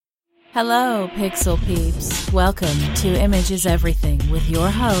Hello, Pixel Peeps. Welcome to Image is Everything with your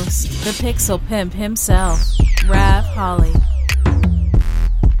host, the Pixel Pimp himself, Rav Holly.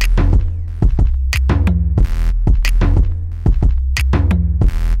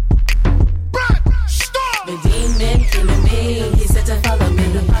 The demon killing me, he said to follow me.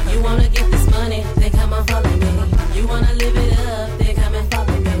 You wanna get this money, then come and follow me. You wanna live it up, then come and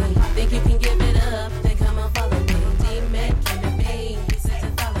follow me. Think you can give it up, then come and follow me. Demon killing me, he said to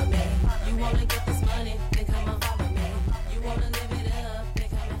follow me. You wanna get this money, then come and follow me. You wanna live it up, then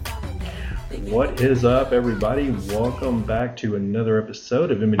come and follow me. What is up, everybody? Welcome back to another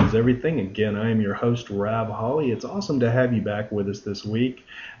episode of Image is Everything. Again, I am your host, Rav Holly. It's awesome to have you back with us this week.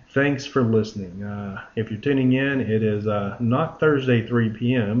 Thanks for listening. If you're tuning in, it is not Thursday 3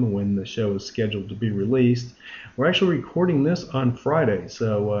 p.m. when the show is scheduled to be released. We're actually recording this on Friday,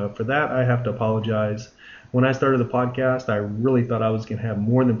 so for that I have to apologize. When I started the podcast, I really thought I was going to have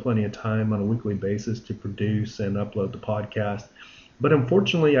more than plenty of time on a weekly basis to produce and upload the podcast. But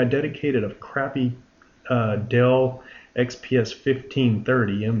unfortunately, I dedicated a crappy Dell XPS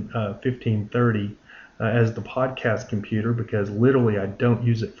 1530 as the podcast computer because literally I don't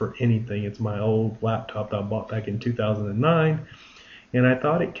use it for anything. It's my old laptop that I bought back in 2009, and I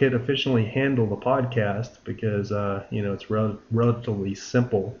thought it could efficiently handle the podcast because it's relatively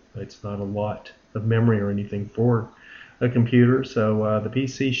simple. It's not a lot of memory or anything for a computer, so the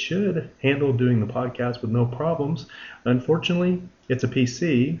PC should handle doing the podcast with no problems. Unfortunately, it's a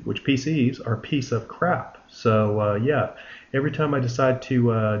PC, which PCs are a piece of crap. So every time I decide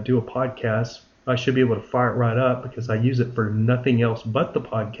to do a podcast, I should be able to fire it right up because I use it for nothing else but the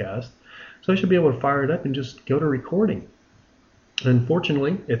podcast. So I should be able to fire it up and just go to recording.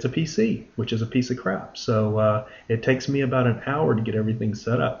 Unfortunately, it's a PC, which is a piece of crap. So it takes me about an hour to get everything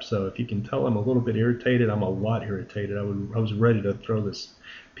set up. So if you can tell I'm a little bit irritated, I'm a lot irritated. I was ready to throw this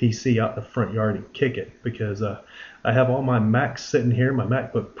PC out the front yard and kick it because I have all my Macs sitting here, my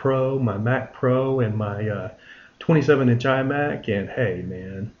MacBook Pro, my Mac Pro, and my 27-inch iMac. And hey,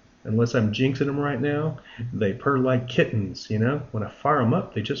 man, unless I'm jinxing them right now, they purr like kittens, When I fire them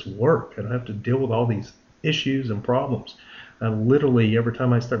up, they just work. I don't have to deal with all these issues and problems. Literally, every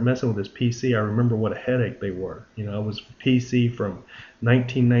time I start messing with this PC, I remember what a headache they were. I was PC from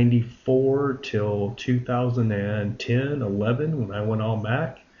 1994 till 2010, 11 when I went all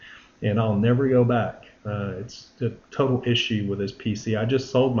Mac, and I'll never go back. It's a total issue with this PC. I just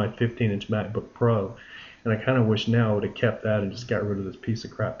sold my 15-inch MacBook Pro, and I kind of wish now I would have kept that and just got rid of this piece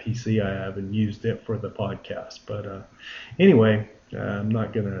of crap PC I have and used it for the podcast. But anyway, I'm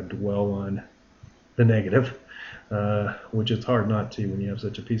not going to dwell on the negative. Which is hard not to when you have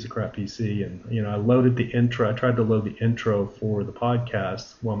such a piece of crap PC. And, I loaded the intro. I tried to load the intro for the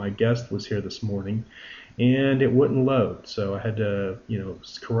podcast while my guest was here this morning, and it wouldn't load. So I had to,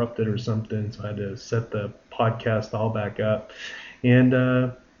 corrupt it or something. So I had to set the podcast all back up.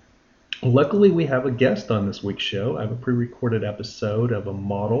 And luckily, we have a guest on this week's show. I have a pre-recorded episode of a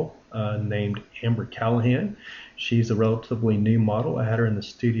model named Amber Kellehan. She's a relatively new model. I had her in the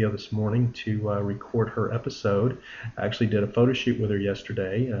studio this morning to record her episode. I actually did a photo shoot with her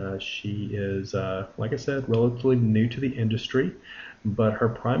yesterday. She is, like I said, relatively new to the industry, but her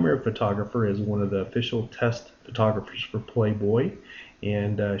primary photographer is one of the official test photographers for Playboy,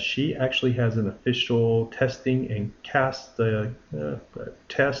 and she actually has an official testing and test and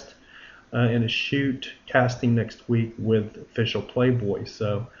a shoot casting next week with official Playboy.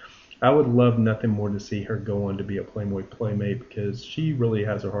 So I would love nothing more to see her go on to be a Playboy Playmate because she really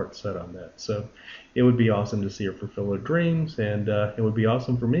has her heart set on that. So it would be awesome to see her fulfill her dreams, and it would be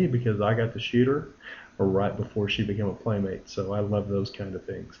awesome for me because I got to shoot her right before she became a Playmate. So I love those kind of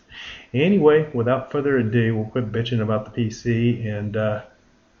things. Anyway, without further ado, we'll quit bitching about the PC and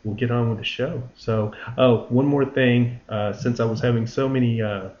we'll get on with the show. So, one more thing. Since I was having so many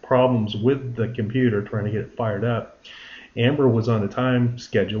problems with the computer trying to get it fired up, Amber was on a time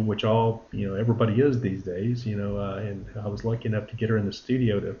schedule, which everybody is these days, and I was lucky enough to get her in the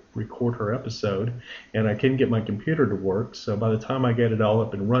studio to record her episode, and I couldn't get my computer to work. So by the time I got it all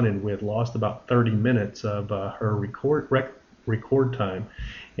up and running, we had lost about 30 minutes of her record time,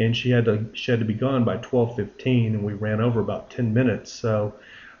 and she had to be gone by 12:15, and we ran over about 10 minutes. So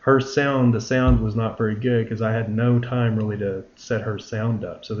the sound was not very good because I had no time really to set her sound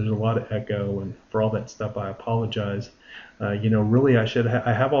up. So there's a lot of echo, and for all that stuff, I apologize. Really,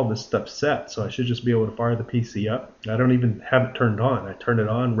 I have all this stuff set, so I should just be able to fire the PC up. I don't even have it turned on. I turned it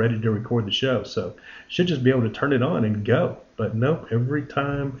on, ready to record the show, so should just be able to turn it on and go. But nope, every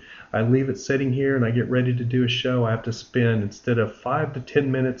time I leave it sitting here and I get ready to do a show, I have to spend, instead of 5 to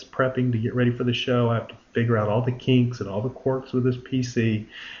 10 minutes prepping to get ready for the show, I have to figure out all the kinks and all the quirks with this PC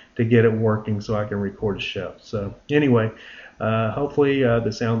to get it working so I can record a show. So anyway, hopefully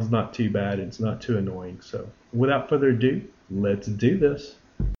the sound's not too bad. It's not too annoying. So without further ado, let's do this.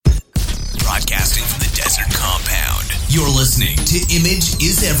 Broadcasting from the Desert Compound, you're listening to Image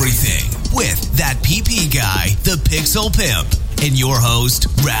is Everything with that PP guy, the Pixel Pimp, and your host,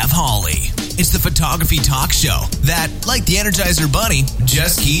 Rav Holly. It's the photography talk show that, like the Energizer Bunny,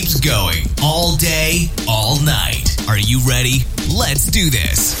 just keeps going all day, all night. Are you ready? Let's do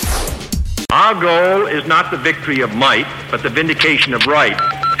this. Our goal is not the victory of might, but the vindication of right.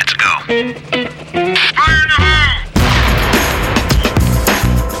 Let's go. Fire in the hole!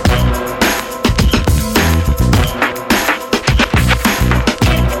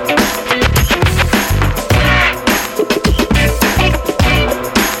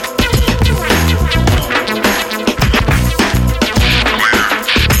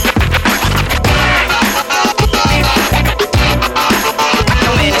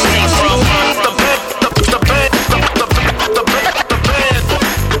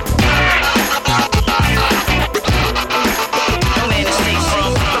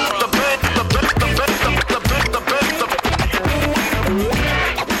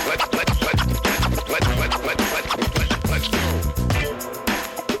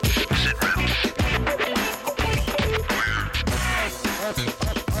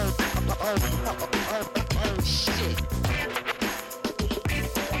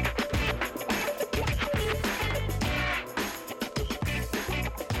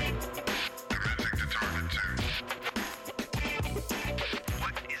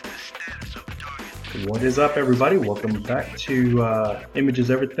 What is up, everybody? Welcome back to Image is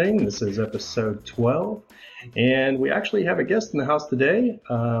Everything. This is episode 12, and we actually have a guest in the house today.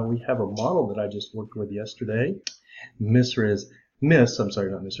 We have a model that I just worked with yesterday. Miss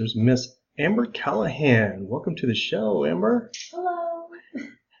Amber Kellehan. Welcome to the show, Amber. Hello.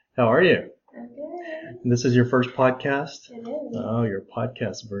 How are you? I'm good. This is your first podcast? It is. Oh, you're a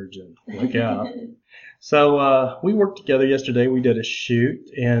podcast virgin. Look out. So we worked together yesterday. We did a shoot,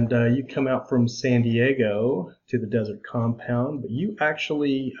 and you come out from San Diego to the Desert Compound, but you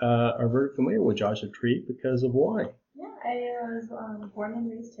actually are very familiar with Joshua Tree because of why? Yeah, I was born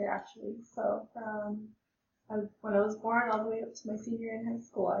and raised here, actually. So when I was born all the way up to my senior year in high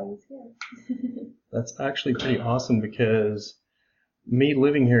school, I was here. That's actually pretty awesome because me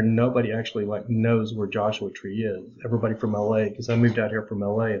living here, nobody actually knows where Joshua Tree is. Everybody from LA, because I moved out here from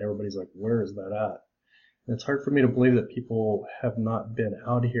LA, and everybody's like, where is that at? And it's hard for me to believe that people have not been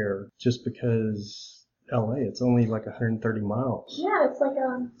out here just because LA, it's only like 130 miles. Yeah, it's like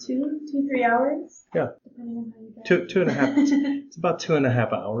 3 hours. Yeah. Depending on how you drive. Two and a half. It's about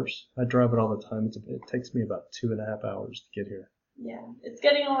 2.5 hours. I drive it all the time. It takes me about 2.5 hours to get here. Yeah, it's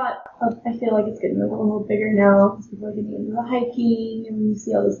getting a lot. I feel like it's getting a little bigger now because people are getting into the hiking, and you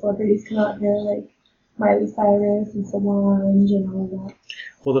see all the celebrities come out here like Miley Cyrus and Solange and all of that.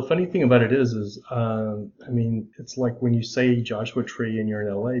 Well, the funny thing about it is it's like when you say Joshua Tree and you're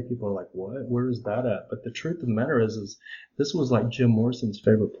in LA, people are like, what? Where is that at? But the truth of the matter is this was like Jim Morrison's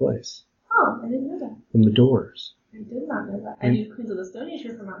favorite place. Oh, I didn't know that. From the Doors. I did not know that. I knew Queens of the Stone Age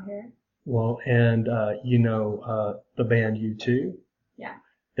were from out here. Well, and the band U2? Yeah.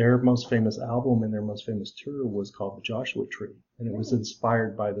 Their most famous album and their most famous tour was called The Joshua Tree, and it was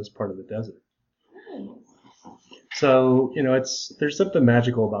inspired by this part of the desert. Nice. So, there's something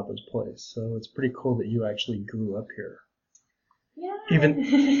magical about this place. So it's pretty cool that you actually grew up here. Yeah. It's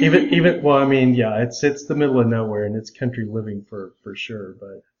the middle of nowhere and it's country living for sure,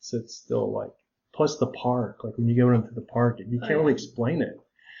 but it's still plus the park, when you go into the park, you can't really explain it.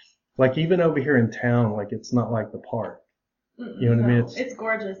 Even over here in town, it's not like the park. You know what I mean? It's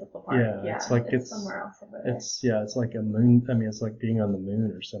gorgeous at the park. Yeah, it's somewhere else over there. It's like a moon. It's like being on the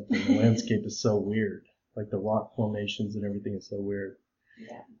moon or something. The landscape is so weird. The rock formations and everything is so weird.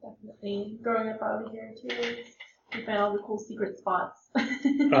 Yeah, definitely. Growing up out here too, you find all the cool secret spots.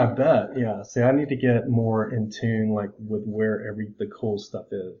 I bet. Yeah. See, I need to get more in tune, with where the cool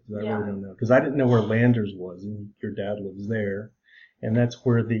stuff is. I really don't know, because I didn't know where Landers was, and your dad lives there, and that's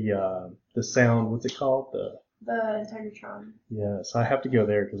where the sound. What's it called? The Integratron. Yeah, so I have to go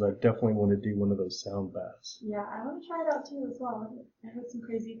there because I definitely want to do one of those sound baths. Yeah, I want to try it out too as well. I heard some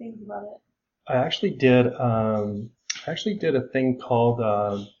crazy things about it. I actually did a thing called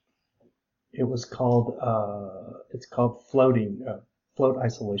it's called float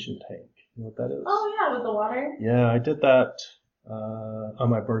isolation tank. You know what that is? Oh yeah, with the water. Yeah, I did that on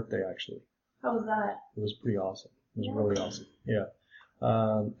my birthday actually. How was that? It was pretty awesome. It was really awesome. Yeah.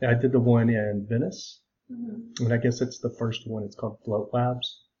 I did the one in Venice, and I guess it's the first one. It's called Float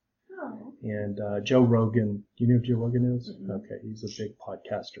Labs. Oh. And Joe Rogan, do you know who Joe Rogan is? Okay, he's a big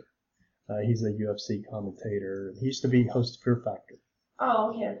podcaster. He's a UFC commentator. He used to be host of Fear Factor. Oh,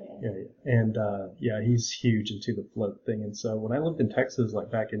 okay. Yeah. And he's huge into the float thing. And so when I lived in Texas, like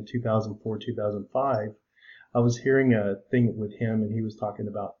back in 2004, 2005, I was hearing a thing with him, and he was talking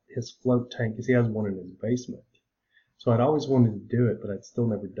about his float tank because he has one in his basement. So I'd always wanted to do it, but I'd still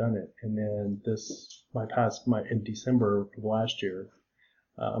never done it. And then in December of last year,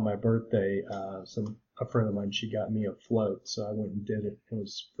 on my birthday, a friend of mine, she got me a float, so I went and did it. It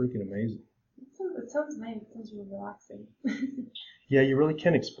was freaking amazing. It sounds nice. It sounds really relaxing. Yeah, you really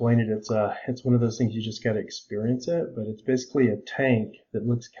can't explain it. It's one of those things you just got to experience it. But it's basically a tank that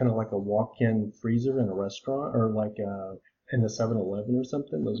looks kind of like a walk-in freezer in a restaurant, or like in a 7-Eleven or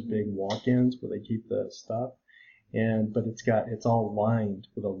something. Those big walk-ins where they keep the stuff. But it's all lined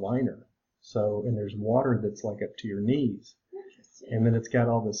with a liner. So, and there's water that's like up to your knees. And then it's got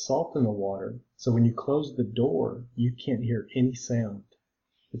all this salt in the water. So when you close the door, you can't hear any sound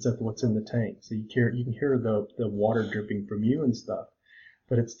except what's in the tank. So you can hear the water dripping from you and stuff.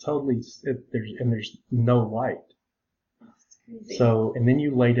 But it's there's no light. That's crazy. So, and then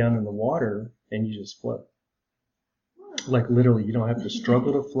you lay down in the water and you just float. Like literally, you don't have to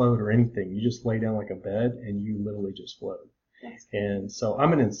struggle to float or anything. You just lay down like a bed and you literally just float. And so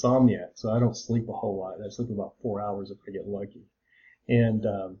I'm an insomniac, so I don't sleep a whole lot. I sleep about 4 hours if I get lucky. And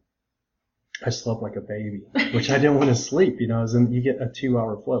I slept like a baby, which I didn't want to sleep. You get a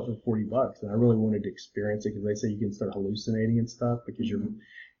 2-hour float for $40, and I really wanted to experience it because they say you can start hallucinating and stuff because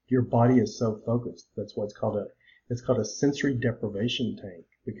your body is so focused. That's why it's called a sensory deprivation tank,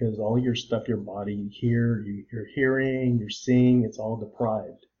 because all your stuff, your body, you're hearing, you're seeing, it's all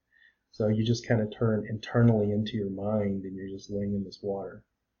deprived. So you just kind of turn internally into your mind, and you're just laying in this water.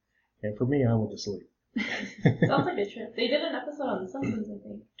 And for me, I went to sleep. Sounds like a trip. They did an episode on The Simpsons, I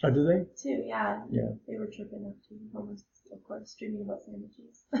think. Oh, did they? Too, yeah. Yeah. They were tripping up to Homer, of course, dreaming about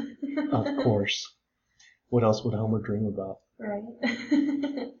sandwiches. Of course. What else would Homer dream about? Right.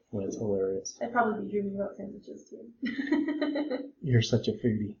 Well, it's hilarious. I'd probably be dreaming about sandwiches too. You're such a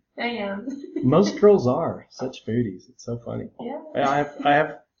foodie. I am. Most girls are such foodies. It's so funny. Yeah. I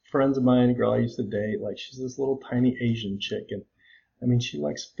have friends of mine, a girl I used to date, like she's this little tiny Asian chick, and I mean, she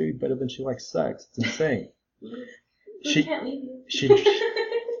likes food better than she likes sex. It's insane. She can't leave you.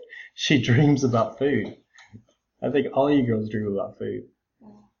 She dreams about food. I think all you girls dream about food.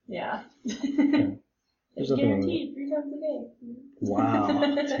 Yeah. There's It's nothing wrong with guaranteed 3 times a day. Wow.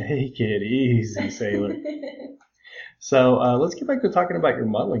 Take it easy, sailor. So let's get back to talking about your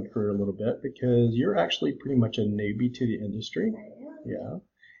modeling career a little bit, because you're actually pretty much a newbie to the industry. I am. Yeah.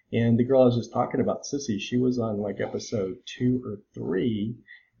 And the girl I was just talking about, Sissy, she was on like episode 2 or 3.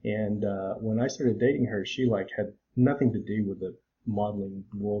 And when I started dating her, she like had nothing to do with the modeling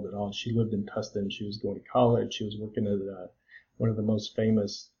world at all. She lived in Tustin. She was going to college. She was working at one of the most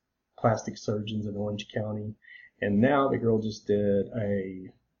famous plastic surgeons in Orange County. And now the girl just did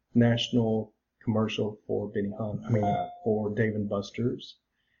a national commercial for for Dave & Buster's.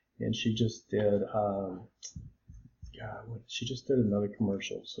 And she just did, she just did another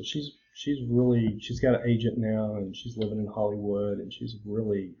commercial. So she's got an agent now, and she's living in Hollywood, and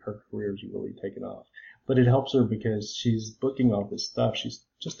her career's really taken off. But it helps her because she's booking all this stuff. She's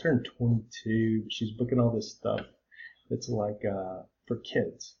just turned 22. She's booking all this stuff that's like, for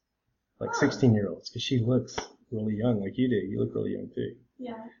kids, like 16-year-olds, because she looks really young like you do. You look really young too.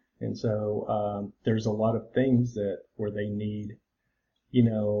 Yeah. And so, there's a lot of things where they need,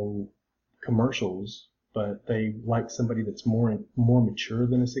 commercials, but they like somebody that's more mature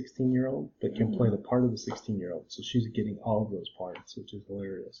than a 16-year-old that can play the part of the 16-year-old. So she's getting all of those parts, which is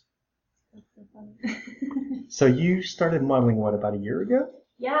hilarious. That's so funny. So you started modeling, about a year ago?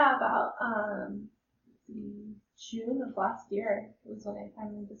 Yeah, about June of last year was when I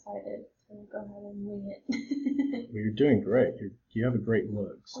finally decided to go ahead and wing it. Well, you're doing great. You have a great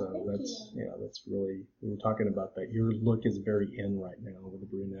look. So thank that's you. that's really, we were talking about that. Your look is very in right now with the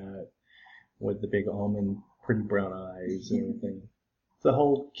brunette, with the big almond, pretty brown eyes and everything. The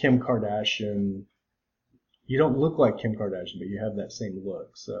whole Kim Kardashian. You don't look like Kim Kardashian, but you have that same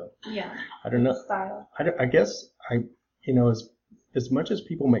look. So Yeah. I don't know. Style. I guess as much as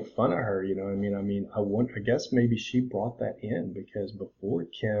people make fun of her, I guess maybe she brought that in, because before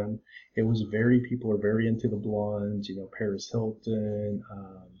Kim, people were very into the blondes, Paris Hilton,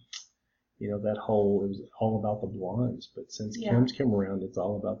 it was all about the blondes. But since Kim's come around, it's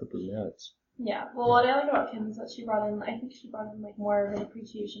all about the brunettes. Yeah. Well, what I like about Kim is that I think she brought in like more of an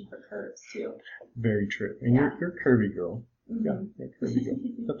appreciation for curves too. Very true. And you're a curvy girl. Mm-hmm. Yeah, you're a curvy girl.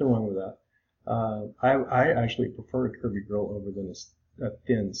 Nothing wrong with that. I actually prefer a curvy girl over than a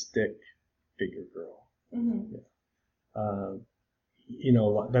thin stick figure girl. Mm-hmm.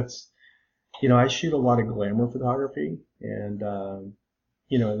 Yeah. That's, I shoot a lot of glamour photography, and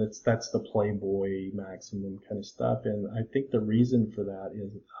that's the Playboy maximum kind of stuff. And I think the reason for that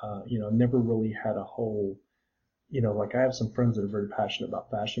is, I've never really had a whole, like I have some friends that are very passionate about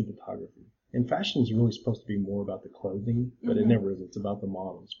fashion photography. And fashion is really supposed to be more about the clothing, but it never is. It's about the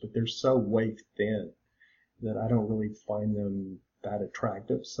models. But they're so waist thin that I don't really find them that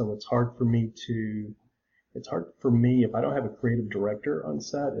attractive. So it's hard for me, if I don't have a creative director on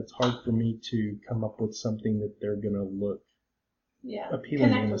set, it's hard for me to come up with something that they're going to look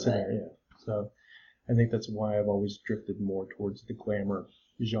appealing in the scenario. So I think that's why I've always drifted more towards the glamour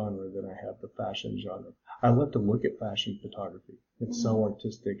genre than I have the fashion genre. I love to look at fashion photography. It's so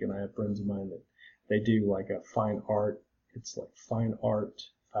artistic, and I have friends of mine that they do like a fine art. It's like fine art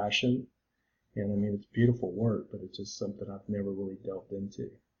fashion. And I mean, it's beautiful work, but it's just something I've never really delved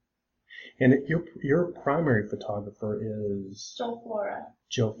into. And your primary photographer is Joe Flora.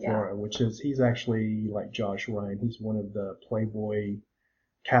 Joe Flora, he's actually like Josh Ryan. He's one of the Playboy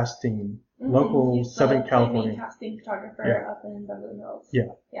casting, local He's Southern the California casting photographer up in Beverly Hills.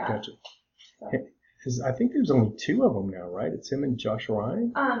 Yeah. Gotcha. So. I think there's only two of them now, right? It's him and Josh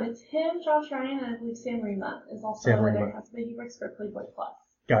Ryan? It's him, Josh Ryan, and I believe Sam Rima is also another cast, but he works for Playboy Plus.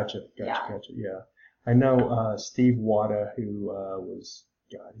 Gotcha. Yeah. I know Steve Wada, who was,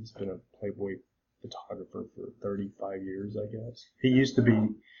 he's been a Playboy photographer for 35 years, I guess.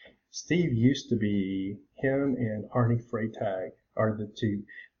 Steve used to be, him and Arnie Freytag are the two.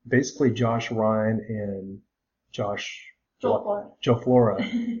 Basically, Josh Ryan and Joe Flora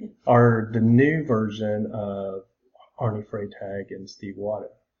are the new version of Arnie Freytag and Steve Wada.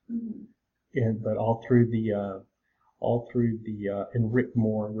 But all through the and Rick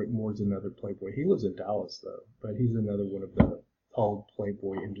Moore's another Playboy. He lives in Dallas though, but he's another one of the old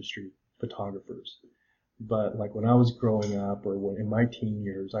Playboy industry photographers. But like when I was growing up, or in my teen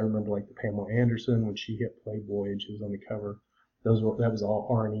years, I remember like the Pamela Anderson when she hit Playboy and she was on the cover. That was all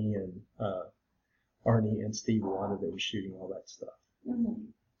Arnie and Steve Wada that was shooting all that stuff.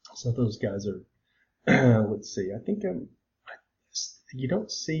 So those guys are, let's see, I think you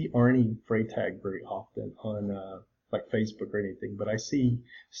don't see Arnie Freytag very often on like Facebook or anything, but I see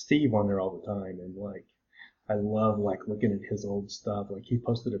Steve on there all the time, and like I love like looking at his old stuff. Like he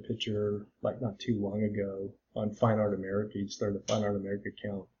posted a picture like not too long ago on Fine Art America. He started a Fine Art America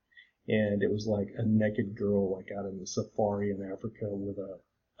account, and it was like a naked girl like out in the safari in Africa with a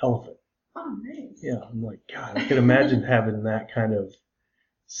elephant. Oh, nice. Yeah, I'm like, God, I could imagine having that kind of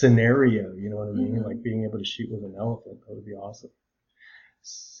scenario, you know what I mean? Like being able to shoot with an elephant. That would be awesome.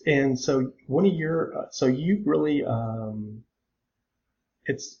 And so you really,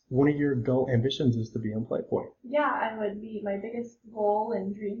 it's one of your ambitions is to be on Playboy. Yeah, my biggest goal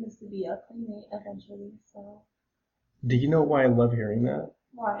and dream is to be a playmate eventually, so. Do you know why I love hearing that?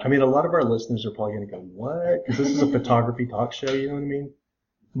 Why? I mean, a lot of our listeners are probably going to go, what? Because this is a photography talk show, you know what I mean?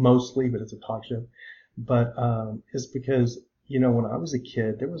 Mostly, but it's a talk show. But, it's because, when I was a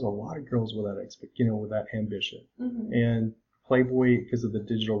kid, there was a lot of girls with that ambition. And Playboy, because of the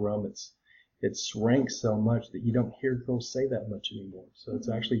digital realm, it's ranked so much that you don't hear girls say that much anymore. So it's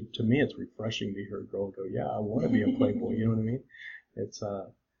actually, to me, it's refreshing to hear a girl go, yeah, I want to be a Playboy. You know what I mean? It's,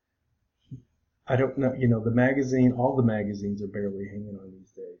 I don't know, all the magazines are barely hanging on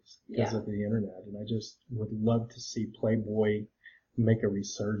these days because of the internet. And I just would love to see Playboy make a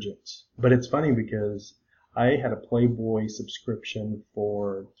resurgence. But it's funny because I had a Playboy subscription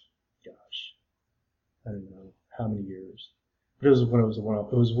for, I don't know how many years. But it was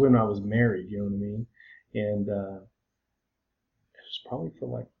when I was married, you know what I mean? And it was probably for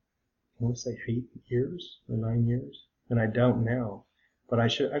like, I want to say 8 years or 9 years. And I don't now. But I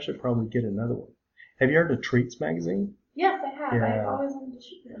should probably get another one. Have you heard of Treats magazine? Yes, I have. Yeah. I've always wanted to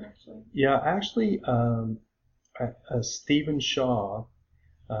shoot them, actually. Yeah, actually, Stephen Shaw,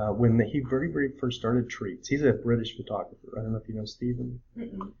 when he very, very first started Treats, he's a British photographer. I don't know if you know Stephen.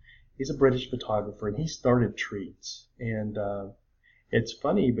 He's a British photographer, and he started Treats. And it's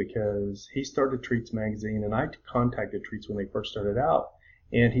funny because he started Treats magazine, and I contacted Treats when they first started out,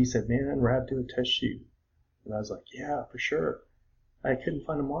 and he said, man, Rav, do a test shoot. And I was like, yeah, for sure. I couldn't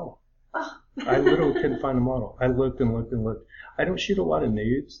find a model. Oh. I literally couldn't find a model. I looked and looked and looked. I don't shoot a lot of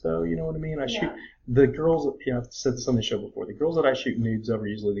nudes, though, you know what I mean? I shoot the girls, I've said this on the show before, the girls that I shoot nudes of are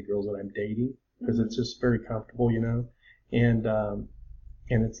usually the girls that I'm dating, because it's just very comfortable, And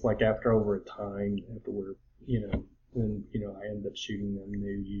and it's like after over a time, after we're, then, I end up shooting them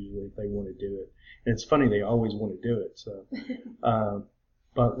new usually if they want to do it. And it's funny, they always want to do it. So,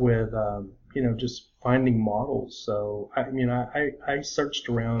 but with, just finding models. So, I searched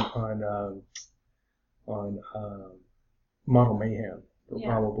around on Model Mayhem for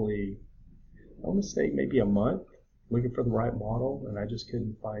probably, I want to say maybe a month looking for the right model, and I just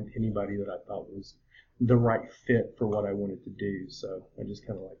couldn't find anybody that I thought was the right fit for what I wanted to do. So I just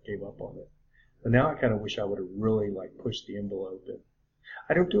kind of like gave up on it. But now I kind of wish I would have really like pushed the envelope. And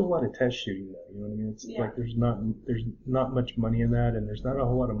I don't do a lot of test shooting though. You know what I mean? It's like there's not much money in that, and there's not a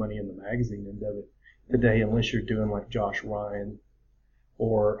whole lot of money in the magazine end of it today, unless you're doing like Josh Ryan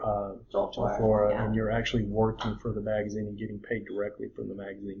or Joel Flora, and you're actually working for the magazine and getting paid directly from the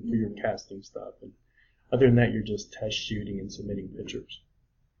magazine for your casting stuff. And other than that, you're just test shooting and submitting pictures.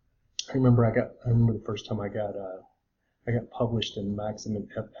 I remember the first time I got published in Maxim and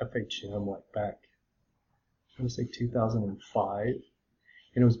FHM like back, I would say 2005.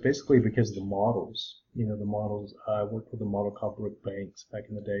 And it was basically because of the models. The models, I worked with a model called Brooke Banks back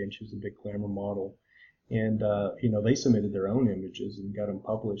in the day, and she was a big glamour model. And, they submitted their own images and got them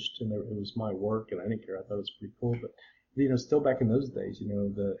published, and it was my work, and I didn't care. I thought it was pretty cool. But, still back in those days, it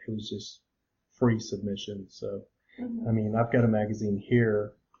was just free submission. So, I've got a magazine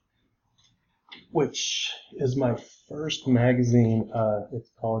here, which is my first magazine.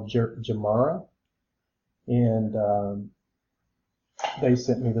 It's called Jamara. And, they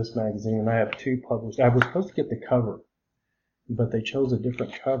sent me this magazine, and I have two published. I was supposed to get the cover, but they chose a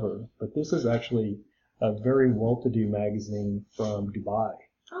different cover. But this is actually a very well-to-do magazine from Dubai.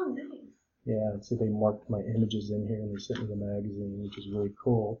 Oh, nice. Yeah, and so they marked my images in here, and they sent me the magazine, which is really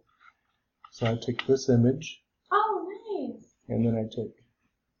cool. So I took this image. Oh, nice. And then I took.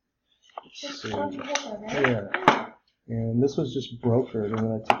 And this was just brokered, and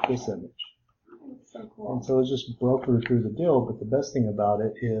then I took this image. That's so cool. And so it was just brokered through the deal, but the best thing about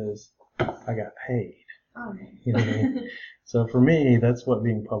it is I got paid. Oh, nice. You know what I mean? So for me, that's what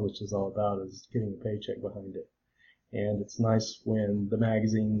being published is all about, is getting a paycheck behind it. And it's nice when the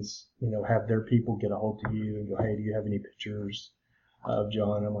magazines, have their people get a hold of you and go, hey, do you have any pictures of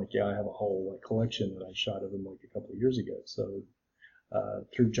John? I'm like, yeah, I have a whole collection that I shot of him like a couple of years ago. So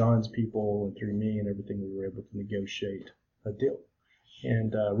through John's people and through me and everything, we were able to negotiate a deal.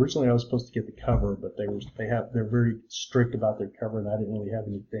 And originally I was supposed to get the cover, but they're very strict about their cover, and I didn't really have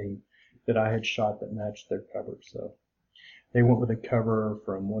anything that I had shot that matched their cover. So they went with a cover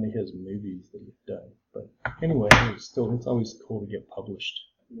from one of his movies that he'd done. But anyway, it's always cool to get published.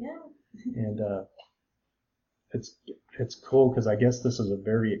 Yeah. And it's cool because I guess this is a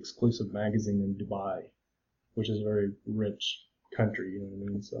very exclusive magazine in Dubai, which is a very rich country, you know what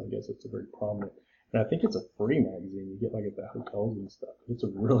I mean? So I guess it's a very prominent. And I think it's a free magazine. You get like at the hotels and stuff. It's a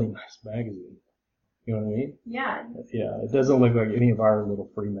really nice magazine. You know what I mean? Yeah. Yeah. It doesn't look like any of our little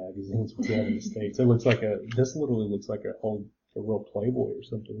free magazines we have in the States. It looks like this literally looks like a real Playboy or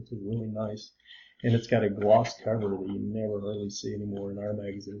something. It's really nice. And it's got a gloss cover that you never really see anymore in our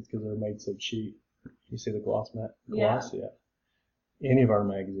magazines because they're made so cheap. You see the gloss, Matt? Gloss? Yeah. Any of our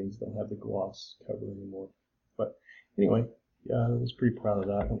magazines don't have the gloss cover anymore. But anyway, yeah, I was pretty proud of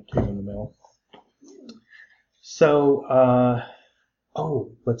that when it came in the mail. So,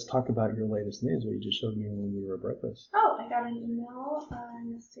 let's talk about your latest news, what you just showed me when we were at breakfast. Oh, I got an email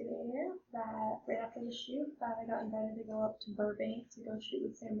yesterday that right after the shoot that I got invited to go up to Burbank to go shoot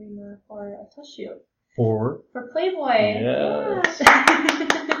with Sam Reamer for a test shoot. For Playboy. Yes.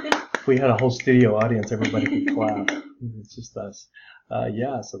 Yeah. If we had a whole studio audience, everybody could clap. It's just us.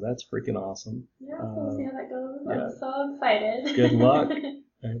 So that's freaking awesome. Yeah, we'll see how that goes. Yeah. I'm so excited. Good luck.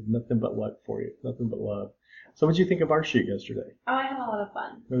 I have nothing but luck for you. Nothing but love. So what did you think of our shoot yesterday? Oh, I had a lot of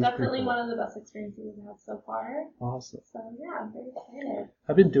fun. Definitely cool. One of the best experiences we've had so far. Awesome. So yeah, I'm very excited.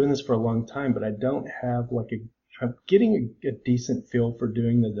 I've been doing this for a long time, but I don't have I'm getting a decent feel for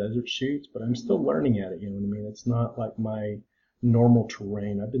doing the desert shoots, but I'm still learning at it, you know what I mean? It's not like my normal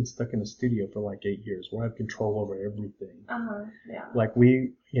terrain. I've been stuck in a studio for like 8 years where I have control over everything. Yeah. Like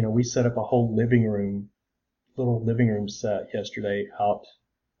we set up a whole little living room set yesterday out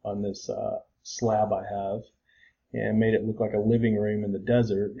on this slab I have and made it look like a living room in the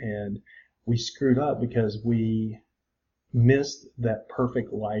desert, and we screwed up because we missed that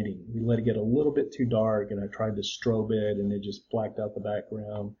perfect lighting. We let it get a little bit too dark, and I tried to strobe it and it just blacked out the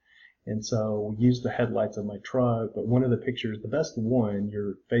background. And so we used the headlights of my truck, but one of the pictures, the best one,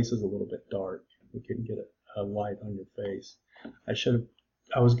 your face is a little bit dark. We couldn't get a light on your face.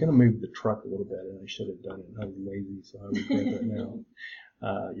 I was going to move the truck a little bit, and I should have done it. I was lazy, so I regret that now.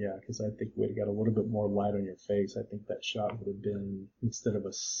 Yeah, because I think we'd have got a little bit more light on your face. I think that shot would have been, instead of a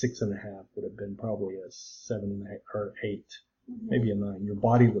 6.5, would have been probably a 7.5 or 8, maybe a 9. Your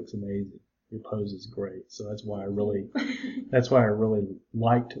body looks amazing. Your pose is great. So that's why I really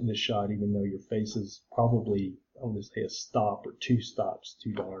liked the shot, even though your face is probably, I want to say, a stop or 2 stops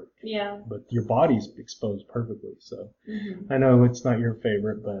too dark. Yeah. But your body's exposed perfectly. So I know it's not your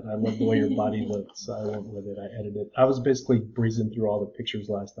favorite, but I love the way your body looks. I went with it. I edited it. I was basically breezing through all the pictures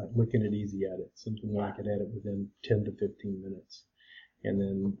last night, looking at easy edits, something that I could edit within 10 to 15 minutes. And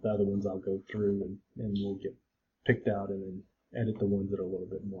then the other ones I'll go through and we'll get picked out and then edit the ones that are a little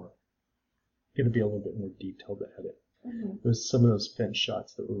bit more, going to be a little bit more detailed to edit. There's some of those fence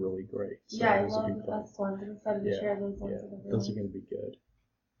shots that were really great. So I love the best ones. I'm excited to share those ones with everyone. Those are going to be good.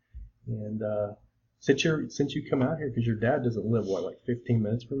 And since you come out here, because your dad doesn't live, like 15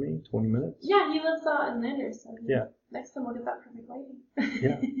 minutes from me, 20 minutes? Yeah, he lives out in Anderson. Yeah. Next time we'll get that perfect lighting.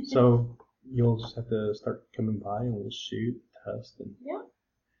 Yeah. So you'll just have to start coming by and we'll shoot, test, and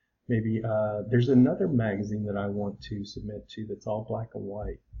maybe there's another magazine that I want to submit to that's all black and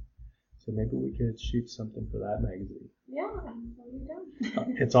white. So maybe we could shoot something for that magazine. Yeah, I'm totally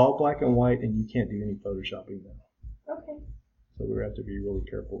down. It's all black and white, and you can't do any photoshopping now. Okay. So we have to be really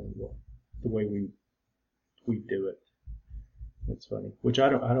careful in the way we do it. It's funny, which I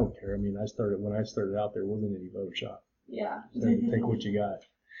don't care. I mean, when I started out, there wasn't any Photoshop. Yeah. So take what you got.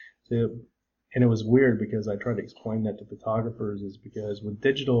 So, and it was weird because I tried to explain that to photographers, is because with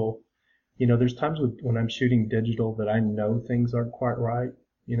digital, there's times when I'm shooting digital that I know things aren't quite right.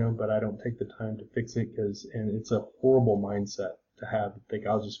 But I don't take the time to fix it and it's a horrible mindset to have, think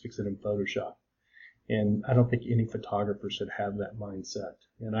I'll just fix it in Photoshop. And I don't think any photographer should have that mindset.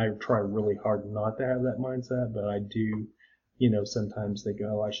 And I try really hard not to have that mindset, but I do, sometimes they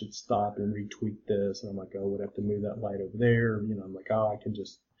go, oh, I should stop and retweak this. And I'm like, oh, would I have to move that light over there? I'm like, oh, I can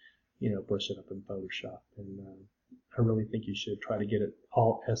just, brush it up in Photoshop. And I really think you should try to get it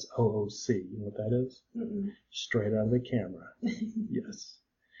all SOOC. You know what that is? Straight out of the camera. Yes.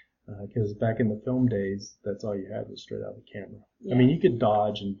 Because back in the film days, that's all you had was straight out of the camera. Yeah. I mean, you could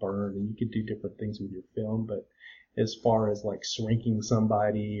dodge and burn and you could do different things with your film, but as far as like shrinking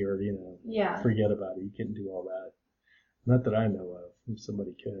somebody or, forget about it. You couldn't do all that. Not that I know of. If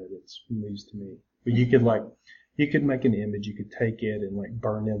somebody could, it's news to me. But you could make an image, you could take it and like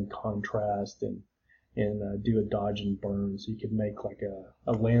burn in contrast and do a dodge and burn. So you could make like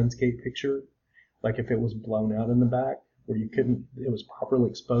a landscape picture, like if it was blown out in the back, where it was properly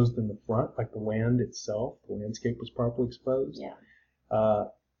exposed in the front, like the land itself, the landscape was properly exposed. Yeah.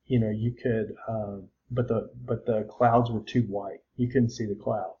 You could, but the clouds were too white. You couldn't see the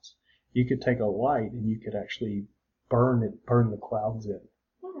clouds. You could take a light and you could actually burn the clouds in.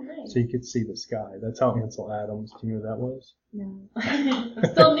 Oh, nice. So you could see the sky. That's how Ansel Adams, do you know who that was? No. I'm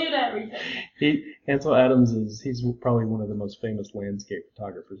still new to everything. Ansel Adams he's probably one of the most famous landscape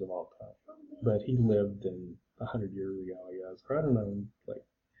photographers of all time. But he lived in 100 years ago, I guess. Or I don't know, like,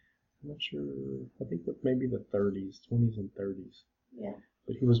 I'm not sure. I think that maybe the 30s, 20s and 30s. Yeah.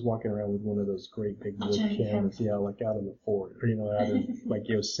 But he was walking around with one of those great big wood cameras, like out in the forest, or, out in like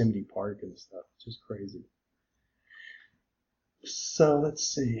Yosemite Park and stuff. Just crazy. So let's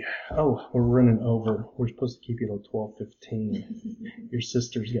see. Oh, we're running over. We're supposed to keep you till 12:15. Your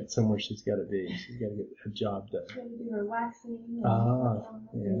sister's got somewhere she's got to be. She's got to get a job done. She's got to do her waxing.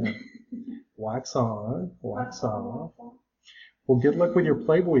 Yeah. Wax on, wax off. Well, good luck with your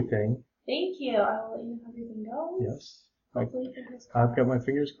Playboy thing. Thank you. I will let you know how everything goes. Yes. Hopefully, I've got my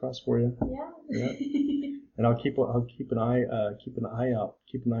fingers crossed for you. Yeah. And I'll keep an eye out, keep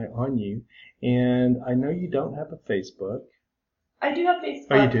an eye on you. And I know you don't have a Facebook. I do have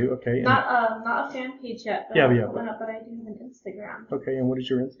Facebook. Oh, you do? Okay. Not a fan page yet. But I do have an Instagram. Okay, and what is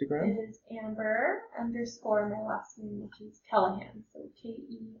your Instagram? It is Amber _ my last name, which is Kellehan. So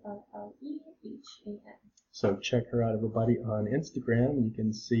KELLEHAN. So check her out, everybody, on Instagram. You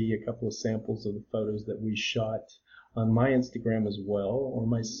can see a couple of samples of the photos that we shot on my Instagram as well, or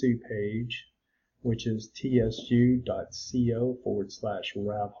my Sue page, which is tsu.co/RavHolly,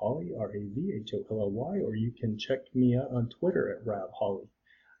 RAVHOLLY, or you can check me out on Twitter at RavHolly.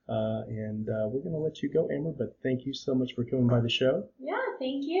 And we're going to let you go, Amber, but thank you so much for coming by the show. Yeah,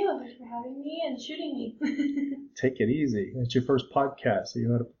 thank you. Thanks for having me and shooting me. Take it easy. It's your first podcast, so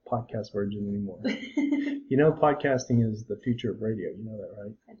you're not a podcast virgin anymore. Podcasting is the future of radio. You know that,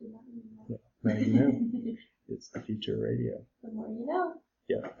 right? I do not know that. Now you know. It's the future of radio. The more you know.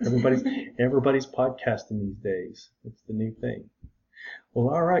 Yeah, everybody's podcasting these days. It's the new thing. Well,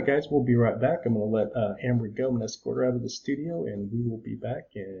 all right, guys, we'll be right back. I'm going to let Amber go. I'm going to escort her out of the studio, and we will be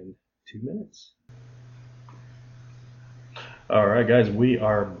back in 2 minutes. All right, guys, we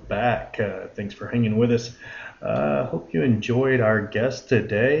are back. Thanks for hanging with us. Hope you enjoyed our guest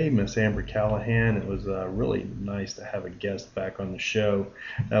today, Miss Amber Kellehan. It was really nice to have a guest back on the show.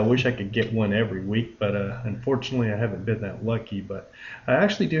 I wish I could get one every week, but unfortunately I haven't been that lucky. But I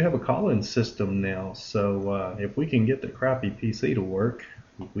actually do have a call-in system now, so if we can get the crappy PC to work,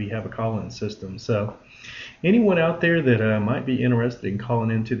 we have a call-in system. So anyone out there that might be interested in calling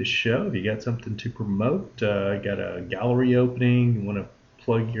into the show, if you got something to promote, got a gallery opening, you want to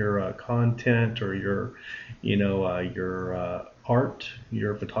plug your content or your art,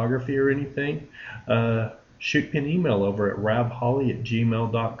 your photography or anything, shoot me an email over at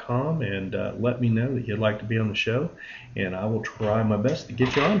ravholly@gmail.com and let me know that you'd like to be on the show, and I will try my best to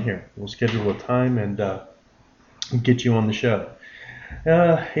get you on here. We'll schedule a time and get you on the show.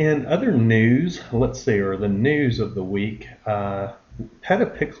 In other news, the news of the week,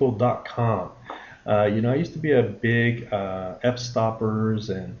 petapixel.com. I used to be a big F-stoppers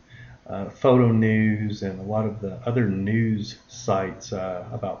and photo news and a lot of the other news sites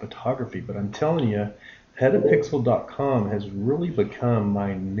about photography, but I'm telling you, petapixel.com has really become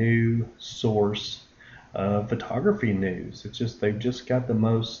my new source of photography news. They've just got the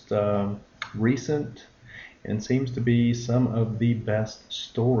most recent and seems to be some of the best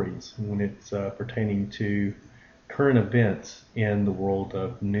stories when it's pertaining to current events in the world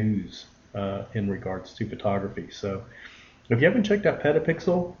of news in regards to photography. So if you haven't checked out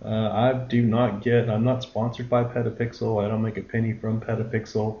Petapixel, I'm not sponsored by Petapixel. I don't make a penny from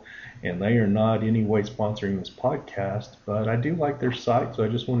Petapixel, and they are not in any way sponsoring this podcast, but I do like their site, so I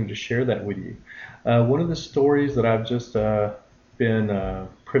just wanted to share that with you. One of the stories that I've just been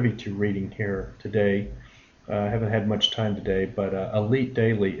privy to reading here today, I haven't had much time today, but Elite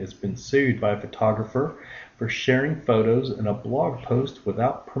Daily has been sued by a photographer for sharing photos in a blog post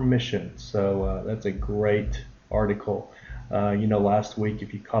without permission. So that's a great article. Last week,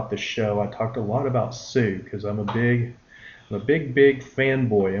 if you caught the show, I talked a lot about Sue because I'm a big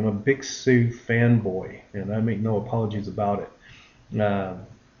fanboy. I'm a big Sue fanboy, and I make no apologies about it.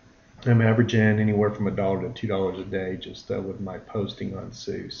 I'm averaging anywhere from $1 to $2 a day just with my posting on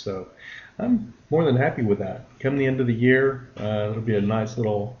Sue. So I'm more than happy with that. Come the end of the year, it'll be a nice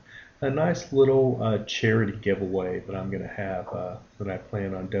little charity giveaway that I'm going to have that I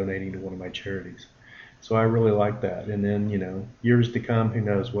plan on donating to one of my charities. So I really like that. And then, years to come, who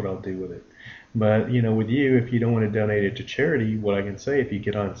knows what I'll do with it. But, with you, if you don't want to donate it to charity, what I can say, if you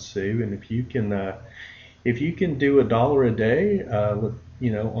get on Sue, and if you can do $1 a day, on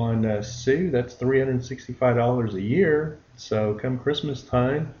Sue, that's $365 a year. So come Christmas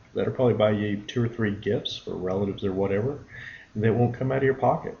time, that'll probably buy you 2 or 3 gifts for relatives or whatever that won't come out of your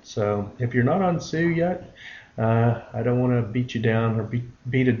pocket. So if you're not on Sue yet, I don't want to beat you down or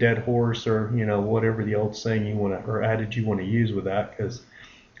beat a dead horse or whatever the old saying or adage you want to use with that, because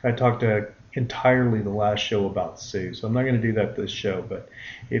I talked entirely the last show about Sue, so I'm not going to do that this show. But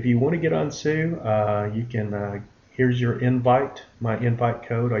if you want to get on Sue, you can. Here's your invite, my invite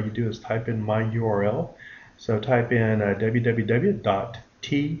code. All you do is type in my URL. So type in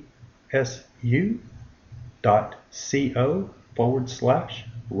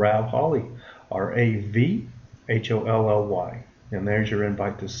www.tsu.co/Rav Holly, RAVHOLLY, and there's your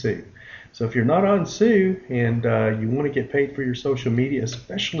invite to Sue. So if you're not on Sue and you want to get paid for your social media,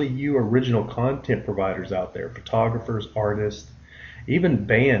 especially you original content providers out there, photographers, artists, even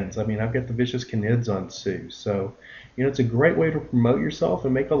bands. I mean, I've got the Vicious Canids on Sue. So, it's a great way to promote yourself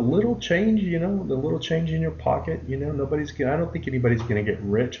and make a little change, the little change in your pocket. I don't think anybody's going to get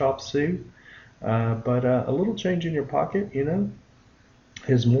rich off Sue. But a little change in your pocket,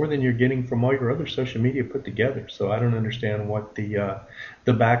 is more than you're getting from all your other social media put together. So I don't understand what the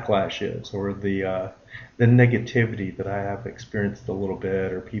backlash is, or the negativity that I have experienced a little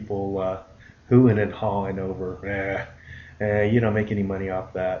bit, or people hooing and hawing over. You don't make any money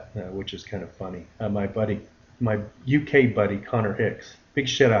off that, which is kind of funny. My UK buddy, Connor Hicks. Big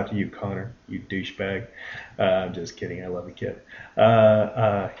shout out to you, Connor, you douchebag. I'm just kidding. I love the kid.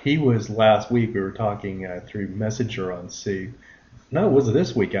 He was last week. We were talking through Messenger on Sue. No, it was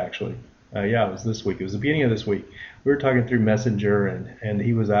this week actually. Yeah, it was this week. It was the beginning of this week. We were talking through Messenger, and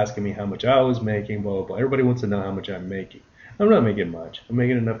he was asking me how much I was making. Blah blah blah. Everybody wants to know how much I'm making. I'm not making much. I'm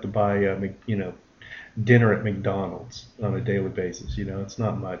making enough to buy dinner at McDonald's on a daily basis. It's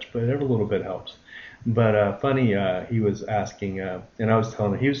not much, but every little bit helps. But funny, he was asking, and I was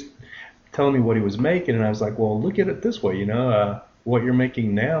telling him, he was telling me what he was making, and I was like, well, look at it this way, what you're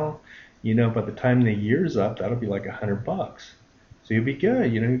making now, by the time the year's up, that'll be like $100. So you'll be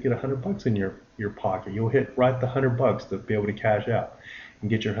good, you get $100 in your pocket. You'll hit right the $100 to be able to cash out and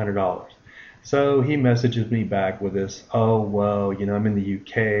get your $100. So he messages me back with this, oh, well, I'm in the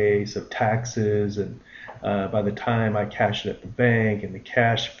UK, so taxes, and by the time I cash it at the bank and the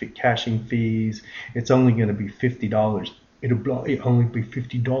cashing fees, it's only going to be $50. It'll only be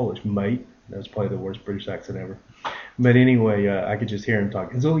 $50, mate. That was probably the worst British accent ever. But anyway, I could just hear him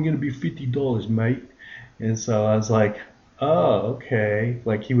talking. It's only going to be $50, mate. And so I was like, oh, okay.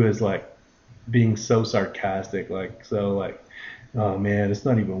 Like he was like being so sarcastic, oh man, it's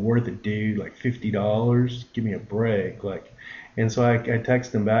not even worth it, dude. Like $50, give me a break. And so I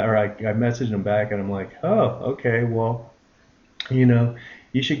texted him back, or I messaged him back, and I'm like, oh, okay, well, you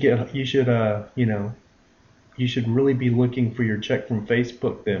should you should really be looking for your check from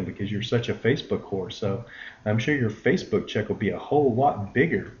Facebook then, because you're such a Facebook whore. So I'm sure your Facebook check will be a whole lot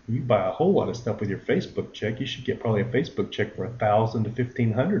bigger. You buy a whole lot of stuff with your Facebook check. You should get probably a Facebook check for $1,000 to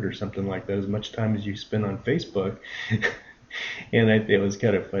 $1,500 or something like that, as much time as you spend on Facebook. And it was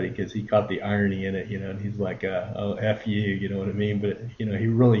kind of funny because he caught the irony in it, and he's like, oh, F you, you know what I mean? But,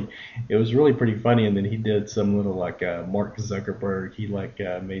 it was really pretty funny. And then he did some little Mark Zuckerberg. He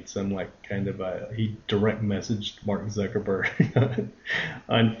made some he direct messaged Mark Zuckerberg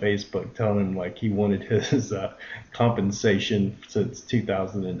on Facebook, telling him he wanted his compensation since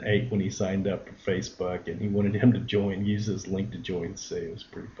 2008 when he signed up for Facebook, and he wanted him to use his link to join. So it was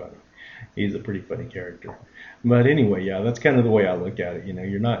pretty funny. He's a pretty funny character. But anyway, yeah, that's kind of the way I look at it.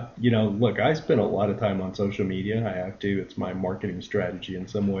 You're not, look, I spend a lot of time on social media. I have to. It's my marketing strategy in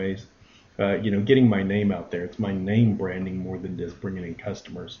some ways. Getting my name out there. It's my name branding more than just bringing in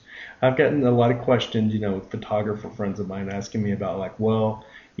customers. I've gotten a lot of questions, photographer friends of mine asking me about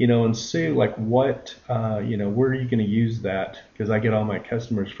and Sue, what, where are you going to use that? Because I get all my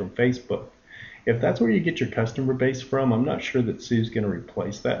customers from Facebook. If that's where you get your customer base from, I'm not sure that Sue's going to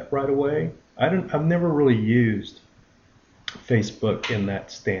replace that right away. I've never really used Facebook in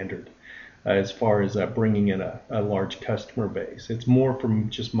that standard as far as bringing in a large customer base. It's more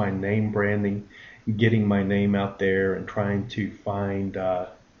from just my name branding, getting my name out there, and trying to find, a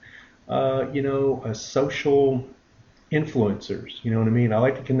social influencers. You know what I mean? I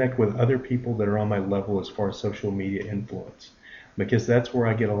like to connect with other people that are on my level as far as social media influence, because that's where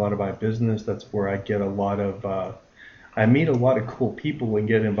I get a lot of my business. That's where I get a lot of, I meet a lot of cool people and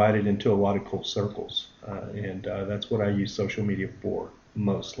get invited into a lot of cool circles. And that's what I use social media for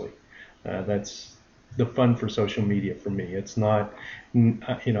mostly. That's the fun for social media for me. It's not,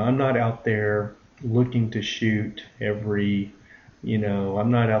 I'm not out there looking to shoot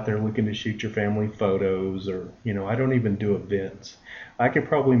I'm not out there looking to shoot your family photos, or, I don't even do events. I could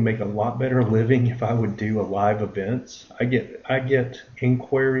probably make a lot better living if I would do a live events. I get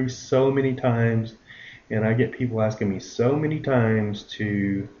inquiries so many times, and I get people asking me so many times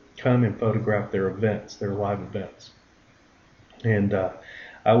to come and photograph their events, their live events. And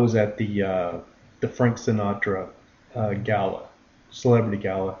I was at the Frank Sinatra gala, celebrity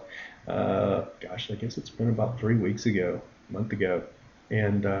gala. I guess it's been about 3 weeks ago, a month ago.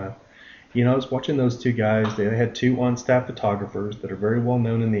 And I was watching those two guys. They had two on-staff photographers that are very well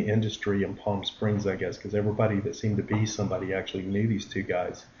known in the industry in Palm Springs, I guess, because everybody that seemed to be somebody actually knew these two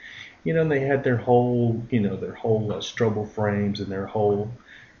guys. And they had their whole, strobo frames and their whole,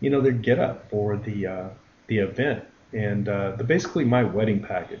 their get-up for the event. And basically my wedding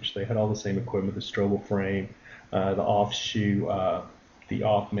package. They had all the same equipment: the strobo frame, the off-shoe, the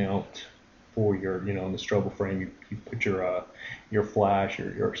off-mount for your, on the strobo frame, you put your flash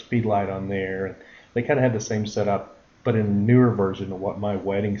or your speed light on there. And they kind of had the same setup, but in a newer version of what my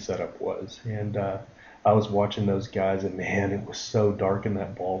wedding setup was. And I was watching those guys, and man, it was so dark in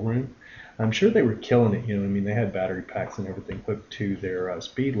that ballroom. I'm sure they were killing it. They had battery packs and everything hooked to their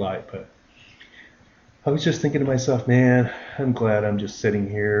speed light, but I was just thinking to myself, man, I'm glad I'm just sitting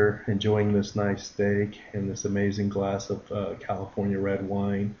here enjoying this nice steak and this amazing glass of California red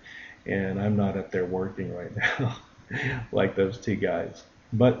wine, and I'm not up there working right now like those two guys.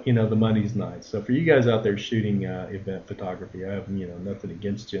 But, the money's nice. So for you guys out there shooting event photography, I have, nothing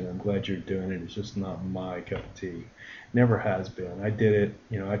against you, and I'm glad you're doing it. It's just not my cup of tea. Never has been. I did it,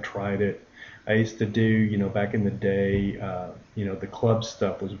 I tried it. I used to do, back in the day, the club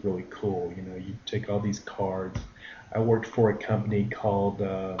stuff was really cool. You take all these cards. I worked for a company called,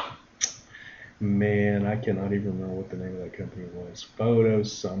 I cannot even remember what the name of that company was. Photo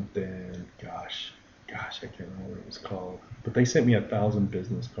something. Gosh, I can't remember what it was called. But they sent me 1,000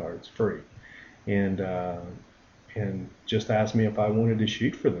 business cards free, and just asked me if I wanted to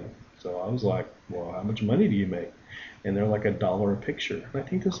shoot for them. So I was like, well, how much money do you make? And they're like $1 a picture. And I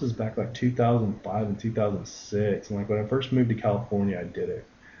think this was back 2005 and 2006. And when I first moved to California, I did it.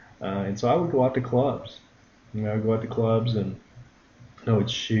 And so I would go out to clubs. I would go out to clubs and I would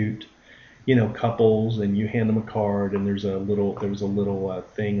shoot. couples, and you hand them a card, and there was a little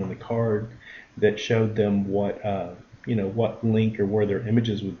thing on the card that showed them what link or where their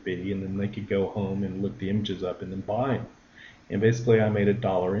images would be, and then they could go home and look the images up and then buy them. And basically I made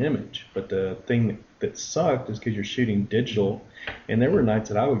 $1 image. But the thing that sucked is because you're shooting digital, and there were nights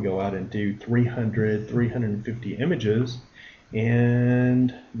that I would go out and do 350 images,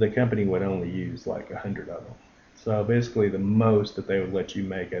 and the company would only use like 100 of them. So basically the most that they would let you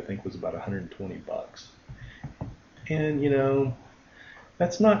make, I think, was about $120. And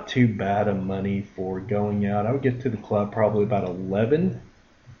that's not too bad of money for going out. I would get to the club probably about 11,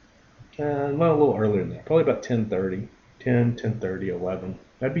 well, a little earlier than that, probably about 10:30, 10:30, 11.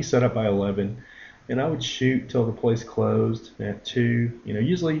 I'd be set up by 11, and I would shoot till the place closed at 2.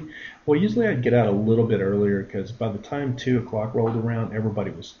 Usually I'd get out a little bit earlier, because by the time 2 o'clock rolled around,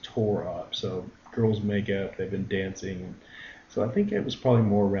 everybody was tore up. So girls make up, they've been dancing. So I think it was probably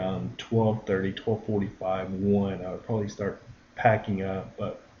more around 12:30, 12:45, 1. I would probably start packing up.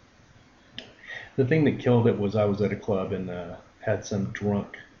 But the thing that killed it was I was at a club and had some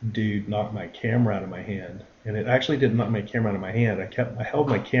drunk dude knock my camera out of my hand. And it actually didn't knock my camera out of my hand. I held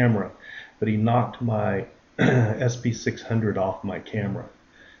my camera, but he knocked my SB600 off my camera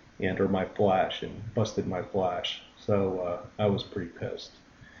or my flash, and busted my flash. So I was pretty pissed.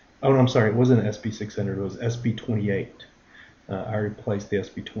 Oh, no, I'm sorry. It wasn't an SB600. It was SB28. I replaced the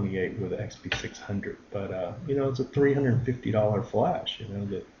SB28 with an XB600. But, it's a $350 flash.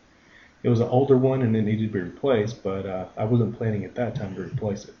 That it was an older one and it needed to be replaced, but I wasn't planning at that time to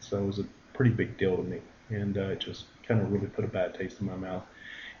replace it. So it was a pretty big deal to me. And it just kind of really put a bad taste in my mouth.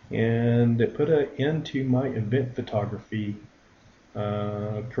 And it put an end to my event photography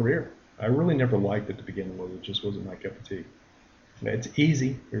career. I really never liked it to begin with. It just wasn't my cup of tea. It's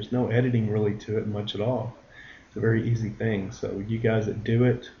easy. There's no editing really to it much at all. It's a very easy thing. So you guys that do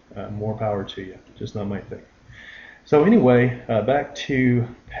it, more power to you. Just not my thing. So anyway, back to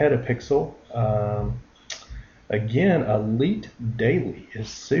Petapixel. Again, Elite Daily is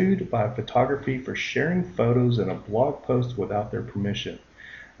sued by photography for sharing photos in a blog post without their permission.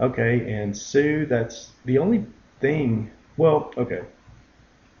 Okay, and sue, that's the only thing. Well, okay.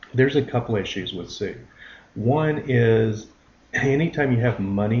 There's a couple issues with sue. One is, anytime you have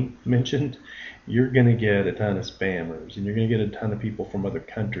money mentioned, you're going to get a ton of spammers, and you're going to get a ton of people from other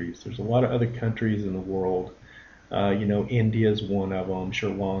countries. There's a lot of other countries in the world. India's one of them,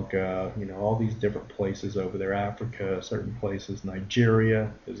 Sri Lanka, all these different places over there, Africa, certain places,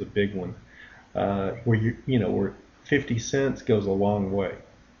 Nigeria is a big one, where 50 cents goes a long way.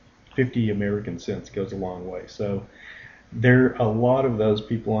 50 American cents goes a long way. So there are a lot of those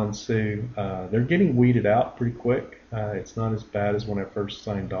people on Sue. They're getting weeded out pretty quick. It's not as bad as when I first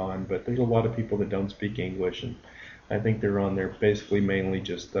signed on, but there's a lot of people that don't speak English, and I think they're on there basically mainly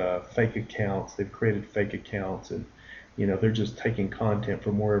just fake accounts. They've created fake accounts, and they're just taking content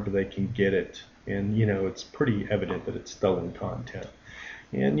from wherever they can get it, and it's pretty evident that it's stolen content.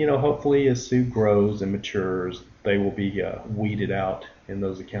 And hopefully as Sue grows and matures, they will be weeded out, and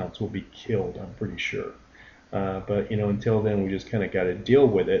those accounts will be killed, I'm pretty sure. But until then, we just kind of got to deal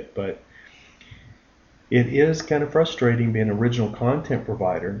with it. But it is kind of frustrating being an original content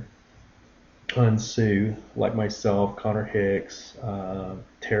provider on Sue, like myself, Connor Hicks,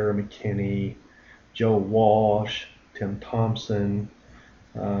 Tara McKinney, Joe Walsh, Tim Thompson,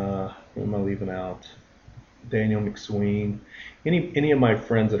 who am I leaving out? Daniel McSween, any of my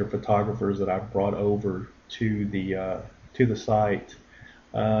friends that are photographers that I've brought over to the site.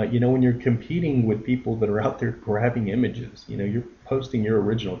 When you're competing with people that are out there grabbing images, you're posting your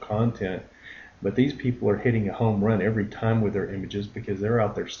original content, but these people are hitting a home run every time with their images because they're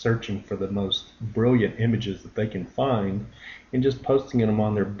out there searching for the most brilliant images that they can find and just posting them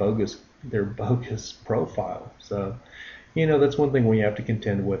on their bogus profile. So, that's one thing we have to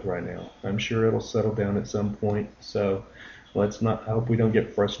contend with right now. I'm sure it'll settle down at some point. So I hope we don't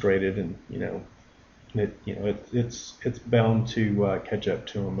get frustrated, and it's bound to catch up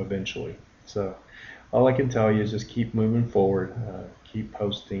to them eventually. So all I can tell you is just keep moving forward, keep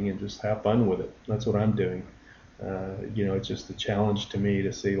posting, and just have fun with it. That's what I'm doing. It's just a challenge to me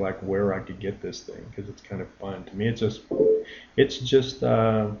to see like where I could get this thing, because it's kind of fun to me.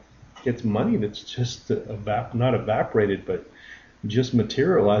 It's money that's just not evaporated, but just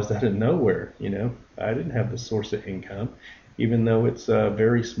materialized out of nowhere. I didn't have the source of income, even though it's a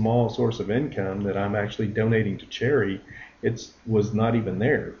very small source of income that I'm actually donating to charity. It was not even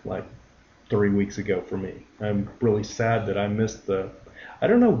there like 3 weeks ago for me. I'm really sad that I missed I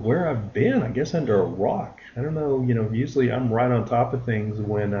don't know where I've been. I guess under a rock. I don't know. Usually I'm right on top of things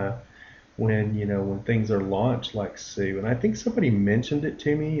when when, when things are launched like Sue. And I think somebody mentioned it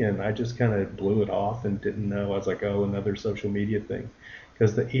to me, and I just kind of blew it off and didn't know. I was like, oh, another social media thing.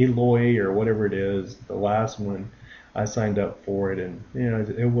 Because the Eloy or whatever it is, the last one, I signed up for it, and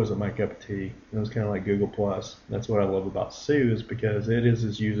it wasn't my cup of tea. It was kind of like Google Plus. That's what I love about Sue, is because it is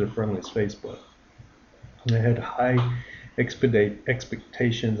as user friendly as Facebook. And I had high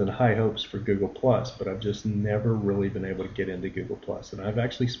expectations and high hopes for Google Plus, but I've just never really been able to get into Google Plus. And I've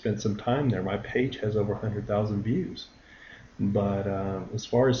actually spent some time there. My page has over 100,000 views. But as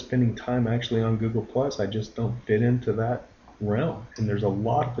far as spending time actually on Google Plus, I just don't fit into that realm. And there's a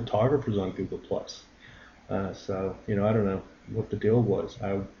lot of photographers on Google Plus. So, I don't know what the deal was.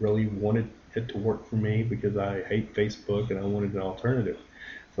 I really wanted it to work for me because I hate Facebook and I wanted an alternative.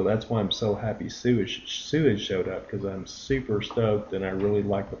 So that's why I'm so happy Sue has showed up, because I'm super stoked and I really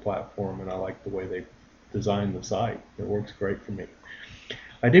like the platform and I like the way they designed the site. It works great for me.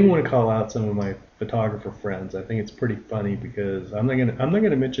 I did want to call out some of my photographer friends. I think it's pretty funny because I'm not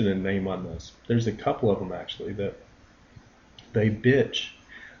gonna mention a name on this. There's a couple of them actually that they bitch.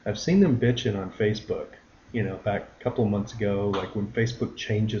 I've seen them bitching on Facebook. Back a couple of months ago, like when Facebook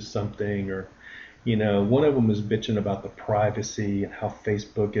changes something, or one of them is bitching about the privacy and how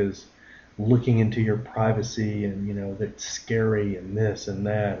Facebook is looking into your privacy, and that's scary and this and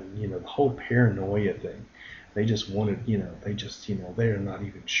that, and the whole paranoia thing. They just wanted, they're not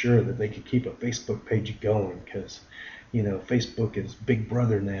even sure that they could keep a Facebook page going because, Facebook is Big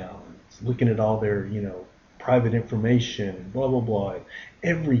Brother now, and it's looking at all their, private information and blah, blah, blah. And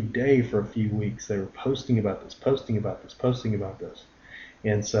every day for a few weeks they were posting about this.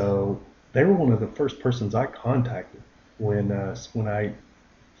 And so they were one of the first persons I contacted when I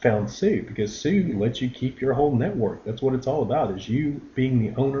found Sue, because Sue lets you keep your whole network. That's what it's all about, is you being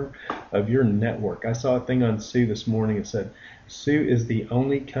the owner of your network. I saw a thing on Sue this morning. It said, Sue is the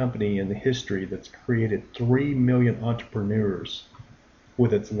only company in the history that's created 3 million entrepreneurs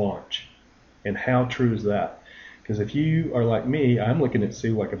with its launch. And how true is that? Because if you are like me, I'm looking at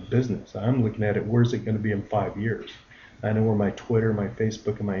Sue like a business. I'm looking at it, where's it going to be in 5 years? I know where my Twitter, my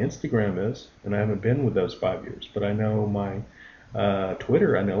Facebook, and my Instagram is, and I haven't been with those 5 years. But I know my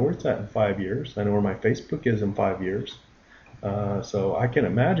Twitter, I know where it's at in 5 years. I know where my Facebook is in 5 years. So I can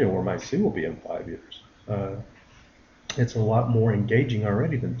imagine where my Sue will be in 5 years. It's a lot more engaging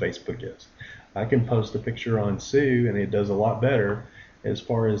already than Facebook is. I can post a picture on Sue, and it does a lot better as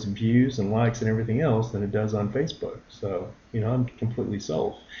far as views and likes and everything else than it does on Facebook. So, I'm completely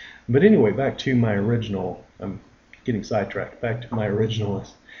sold. But anyway, back to my original, I'm getting sidetracked, back to my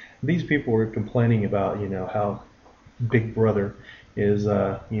originalist. These people were complaining about, how Big Brother is,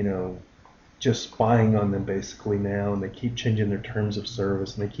 just spying on them basically now, and they keep changing their terms of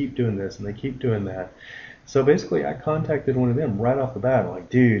service, and they keep doing this, and they keep doing that. So basically, I contacted one of them right off the bat. I'm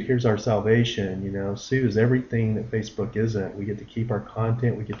like, dude, here's our salvation. Sue is everything that Facebook isn't. We get to keep our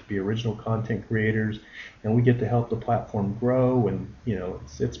content. We get to be original content creators, and we get to help the platform grow. And,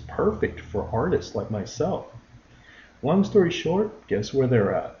 it's perfect for artists like myself. Long story short, guess where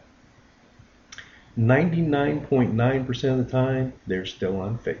they're at? 99.9% of the time, they're still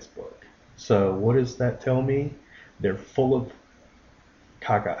on Facebook. So what does that tell me? They're full of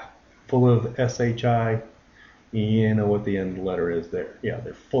caca, full of SHI. You know what the end letter is there. Yeah,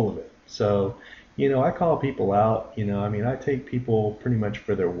 they're full of it. So, I call people out. I take people pretty much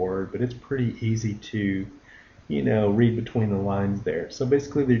for their word, but it's pretty easy to, read between the lines there. So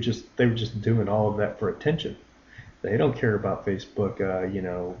basically, they were just doing all of that for attention. They don't care about Facebook,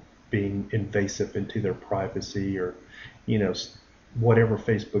 being invasive into their privacy, or, whatever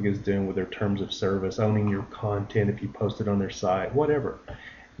Facebook is doing with their terms of service, owning your content if you post it on their site, whatever.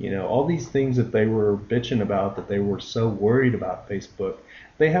 All these things that they were bitching about, that they were so worried about Facebook,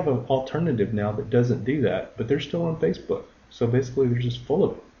 they have an alternative now that doesn't do that, but they're still on Facebook. So basically, they're just full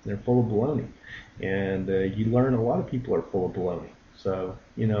of it. They're full of baloney. And you learn a lot of people are full of baloney. So,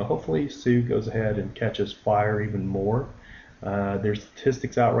 hopefully Sue goes ahead and catches fire even more. There's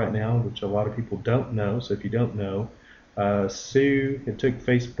statistics out right now, which a lot of people don't know. So if you don't know, Sue, it took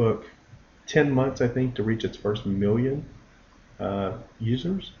Facebook 10 months, I think, to reach its first million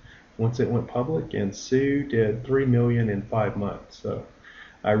users once it went public, and Sue did 3 million in 5 months. So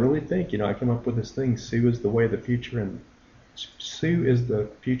I really think, I came up with this thing, Sue is the way of the future, and Sue is the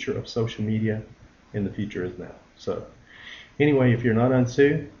future of social media, and the future is now. So anyway, if you're not on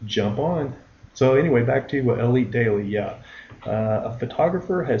Sue, jump on. So anyway, back to Elite Daily. Yeah, a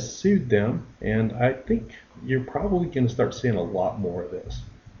photographer has sued them, and I think you're probably going to start seeing a lot more of this.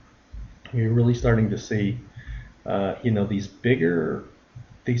 You're really starting to see these bigger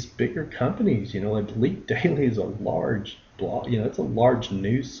companies, like Elite Daily is a large blog, it's a large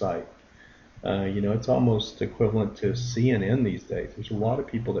news site. It's almost equivalent to CNN these days. There's a lot of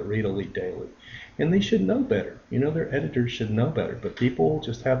people that read Elite Daily, and they should know better. Their editors should know better. But people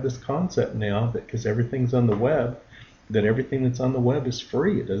just have this concept now that because everything's on the web, that everything that's on the web is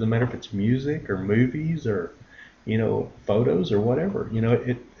free. It doesn't matter if it's music or movies or, photos or whatever.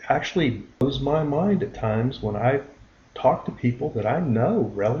 It actually blows my mind at times when I talk to people that I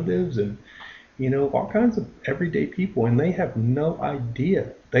know, relatives and all kinds of everyday people, and they have no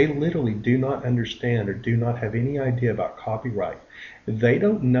idea. They literally do not understand or do not have any idea about copyright. They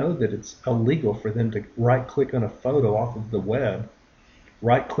don't know that it's illegal for them to right-click on a photo off of the web,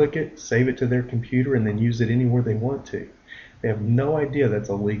 right-click it, save it to their computer, and then use it anywhere they want to. They have no idea that's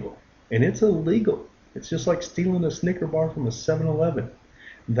illegal. And it's illegal. It's just like stealing a Snicker bar from a 7-Eleven.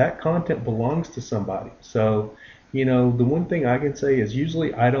 That content belongs to somebody. So, the one thing I can say is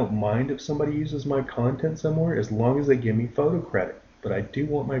usually I don't mind if somebody uses my content somewhere as long as they give me photo credit. But I do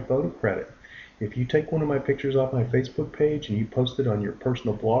want my photo credit. If you take one of my pictures off my Facebook page and you post it on your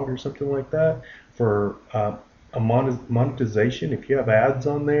personal blog or something like that for a monetization, if you have ads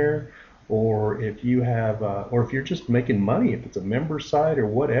on there, or if you have, or if you're just making money, if it's a member site or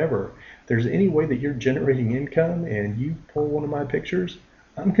whatever, if there's any way that you're generating income and you pull one of my pictures,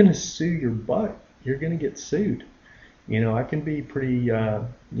 I'm going to sue your butt. You're going to get sued. I can be pretty,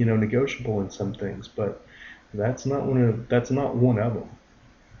 negotiable in some things, but that's not one of them.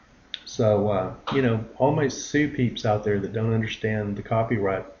 So, all my sue peeps out there that don't understand the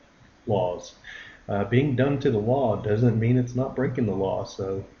copyright laws, being done to the law doesn't mean it's not breaking the law.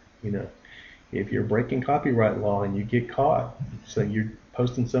 So, if you're breaking copyright law and you get caught, so you're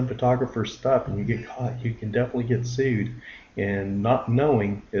posting some photographer's stuff and you get caught, you can definitely get sued. And not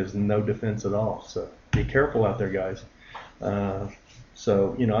knowing is no defense at all. So be careful out there, guys. I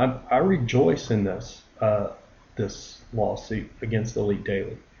rejoice in this lawsuit against Elite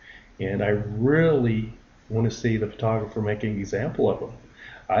Daily, and I really want to see the photographer make an example of them.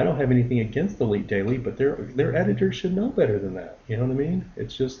 I don't have anything against Elite Daily, but their editors should know better than that. You know what I mean?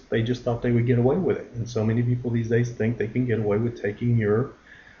 It's just they just thought they would get away with it, and so many people these days think they can get away with taking your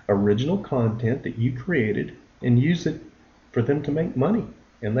original content that you created and use it for them to make money.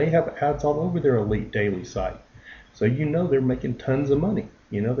 And they have ads all over their Elite Daily site. So they're making tons of money.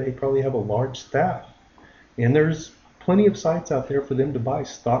 They probably have a large staff. And there's plenty of sites out there for them to buy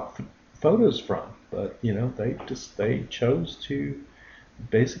stock photos from. But, they chose to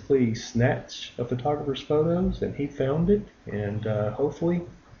basically snatch a photographer's photos, and he found it. And hopefully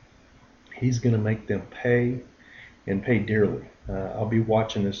he's going to make them pay, and pay dearly. I'll be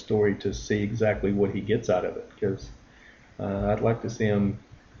watching this story to see exactly what he gets out of it, because I'd like to see him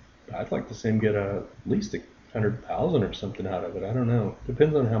get at least 100,000 or something out of it. I don't know.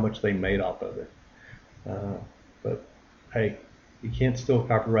 Depends on how much they made off of it. But hey, you can't steal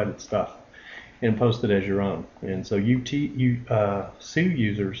copyrighted stuff and post it as your own. And so you sue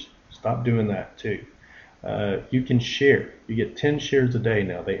users, stop doing that too. You can share. You get 10 shares a day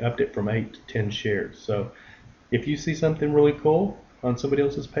now. They upped it from 8 to 10 shares. So if you see something really cool on somebody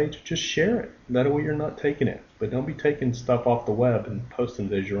else's page, just share it. That way you're not taking it. But don't be taking stuff off the web and posting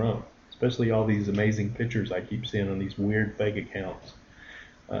it as your own. Especially all these amazing pictures I keep seeing on these weird fake accounts.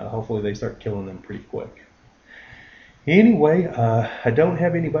 Hopefully they start killing them pretty quick. Anyway, I don't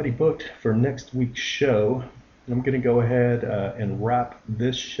have anybody booked for next week's show. I'm going to go ahead and wrap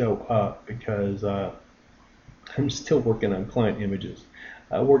this show up because I'm still working on client images.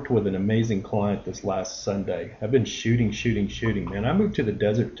 I worked with an amazing client this last Sunday. I've been shooting, man. I moved to the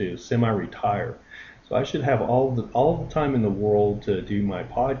desert to semi-retire. So I should have all the time in the world to do my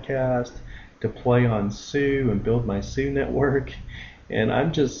podcast, to play on Sue and build my Sue network. And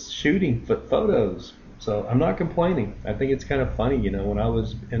I'm just shooting photos. So I'm not complaining. I think it's kind of funny, when I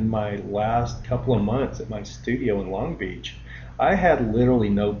was in my last couple of months at my studio in Long Beach, I had literally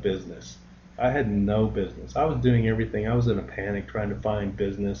no business. I had no business. I was doing everything. I was in a panic trying to find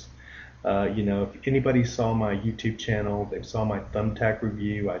business. If anybody saw my YouTube channel, they saw my Thumbtack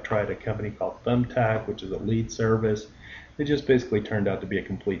review. I tried a company called Thumbtack, which is a lead service. It just basically turned out to be a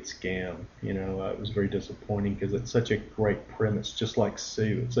complete scam. It was very disappointing because it's such a great premise, just like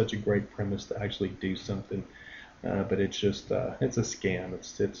Sue. It's such a great premise to actually do something, but it's just it's a scam.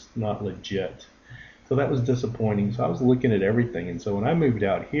 It's not legit. So that was disappointing. So I was looking at everything, and so when I moved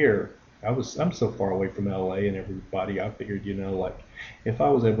out here, I'm so far away from LA and everybody. I figured, if I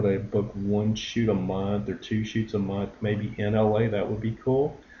was able to book one shoot a month or 2 shoots a month, maybe in LA, that would be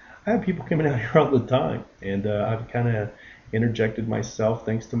cool. I have people coming out here all the time, and I've kind of interjected myself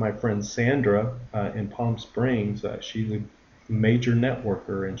thanks to my friend Sandra in Palm Springs. She's a major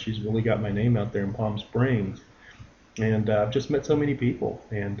networker, and she's really got my name out there in Palm Springs. And I've just met so many people.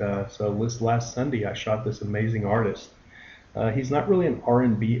 And so this last Sunday, I shot this amazing artist. He's not really an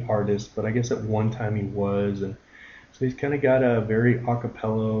R&B artist, but I guess at one time he was. And so he's kind of got a very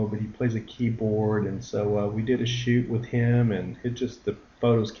acapella, but he plays a keyboard. And so we did a shoot with him, and the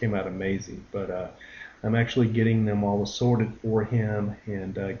photos came out amazing. But I'm actually getting them all assorted for him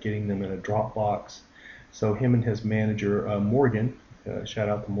and getting them in a Dropbox. So him and his manager, Morgan, shout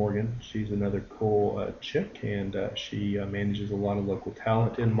out to Morgan. She's another cool chick, and she manages a lot of local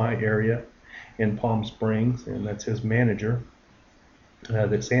talent in my area in Palm Springs, and that's his manager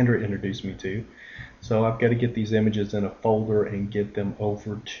that Sandra introduced me to. So I've got to get these images in a folder and get them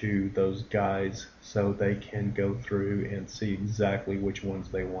over to those guys so they can go through and see exactly which ones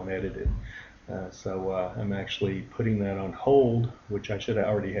they want edited. So I'm actually putting that on hold, which I should have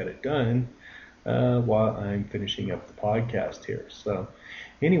already had it done while I'm finishing up the podcast here. So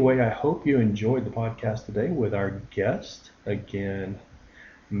anyway, I hope you enjoyed the podcast today with our guest, again,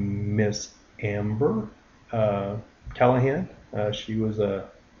 Miss Amber Kellehan. She was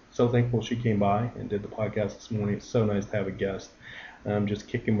so thankful she came by and did the podcast this morning. It's so nice to have a guest. I'm just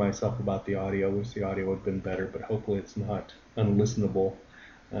kicking myself about the audio. Wish the audio would have been better, but hopefully it's not unlistenable.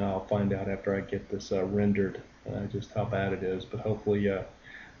 I'll find out after I get this rendered just how bad it is, but hopefully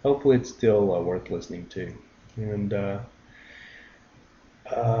it's still worth listening to. And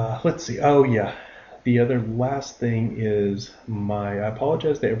let's see. Oh yeah, the other last thing is I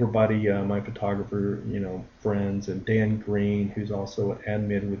apologize to everybody, my photographer, friends, and Dan Green, who's also an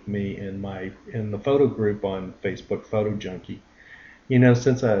admin with me in the photo group on Facebook, Photo Junkie.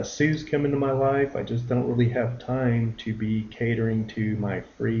 Since Sue's come into my life, I just don't really have time to be catering to my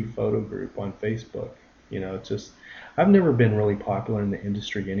free photo group on Facebook. It's just, I've never been really popular in the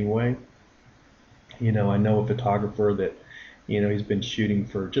industry anyway. I know a photographer that, he's been shooting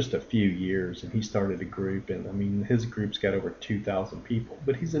for just a few years, and he started a group, and I mean, his group's got over 2,000 people,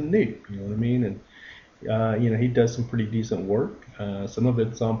 but he's a noob, you know what I mean? And, he does some pretty decent work. Some of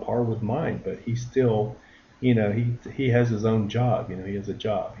it's on par with mine, but he's still, he has his own job. He has a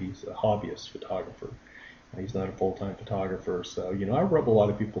job. He's a hobbyist photographer. He's not a full-time photographer. So, I rub a lot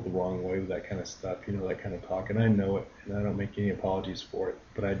of people the wrong way with that kind of stuff, that kind of talk. And I know it, and I don't make any apologies for it.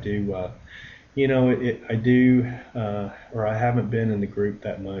 But I do, I haven't been in the group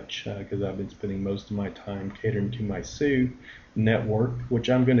that much because I've been spending most of my time catering to my Sue network, which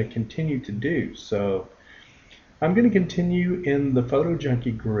I'm going to continue to do. So I'm going to continue in the Photo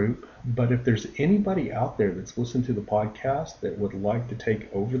Junkie group, but if there's anybody out there that's listened to the podcast that would like to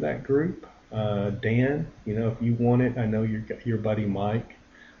take over that group, Dan, if you want it, I know your buddy Mike,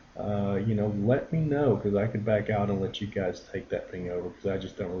 let me know, because I could back out and let you guys take that thing over, because I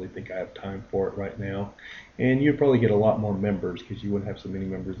just don't really think I have time for it right now. And you'd probably get a lot more members, because you wouldn't have so many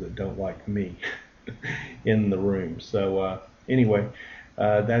members that don't like me in the room. So anyway,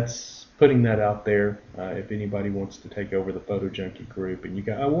 that's putting that out there. If anybody wants to take over the Photo Junkie group, and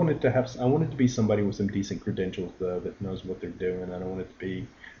I want it to be somebody with some decent credentials, though, that knows what they're doing. I don't want it to be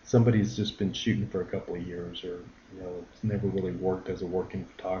somebody who's just been shooting for a couple of years, or it's never really worked as a working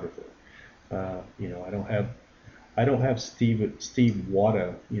photographer. I don't have Steve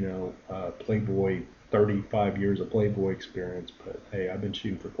Wada, Playboy, 35 years of Playboy experience, but hey, I've been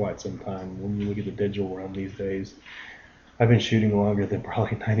shooting for quite some time. When you look at the digital realm these days, I've been shooting longer than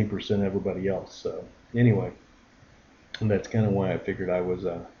probably 90% of everybody else. So anyway, and that's kind of why I figured I was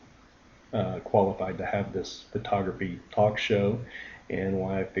qualified to have this photography talk show, and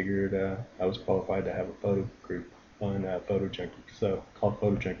why I figured I was qualified to have a photo group on Photo Junkie, so called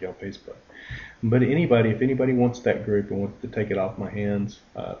Photo Junkie on Facebook. But if anybody wants that group and wants to take it off my hands,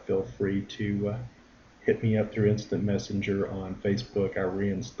 feel free to hit me up through Instant Messenger on Facebook. I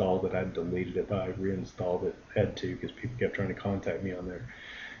reinstalled it. I deleted it, but I reinstalled it. Had to, because people kept trying to contact me on there.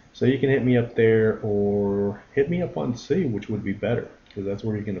 So you can hit me up there, or hit me up on Sue, which would be better, because that's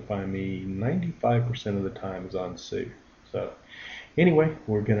where you're going to find me 95% of the time is on Sue. So anyway,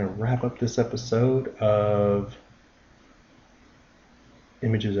 we're going to wrap up this episode of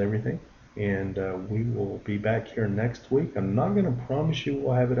Images Everything, and we will be back here next week. I'm not going to promise you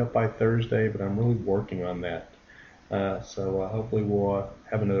we'll have it up by Thursday, but I'm really working on that. So hopefully we'll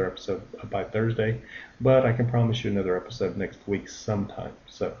have another episode up by Thursday, but I can promise you another episode next week sometime.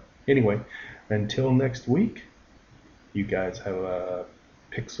 So anyway, until next week, you guys have a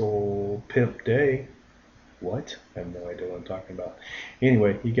Pixel Pimp Day. What? I have no idea what I'm talking about.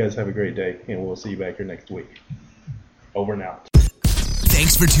 Anyway, you guys have a great day, and we'll see you back here next week. Over and out.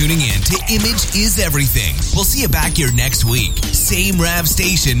 Thanks for tuning in to Image is Everything. We'll see you back here next week. Same Rav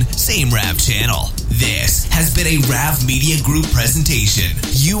station, same Rav channel. This has been a Rav Media Group presentation.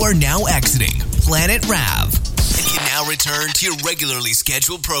 You are now exiting Planet Rav. now return to your regularly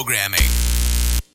scheduled programming.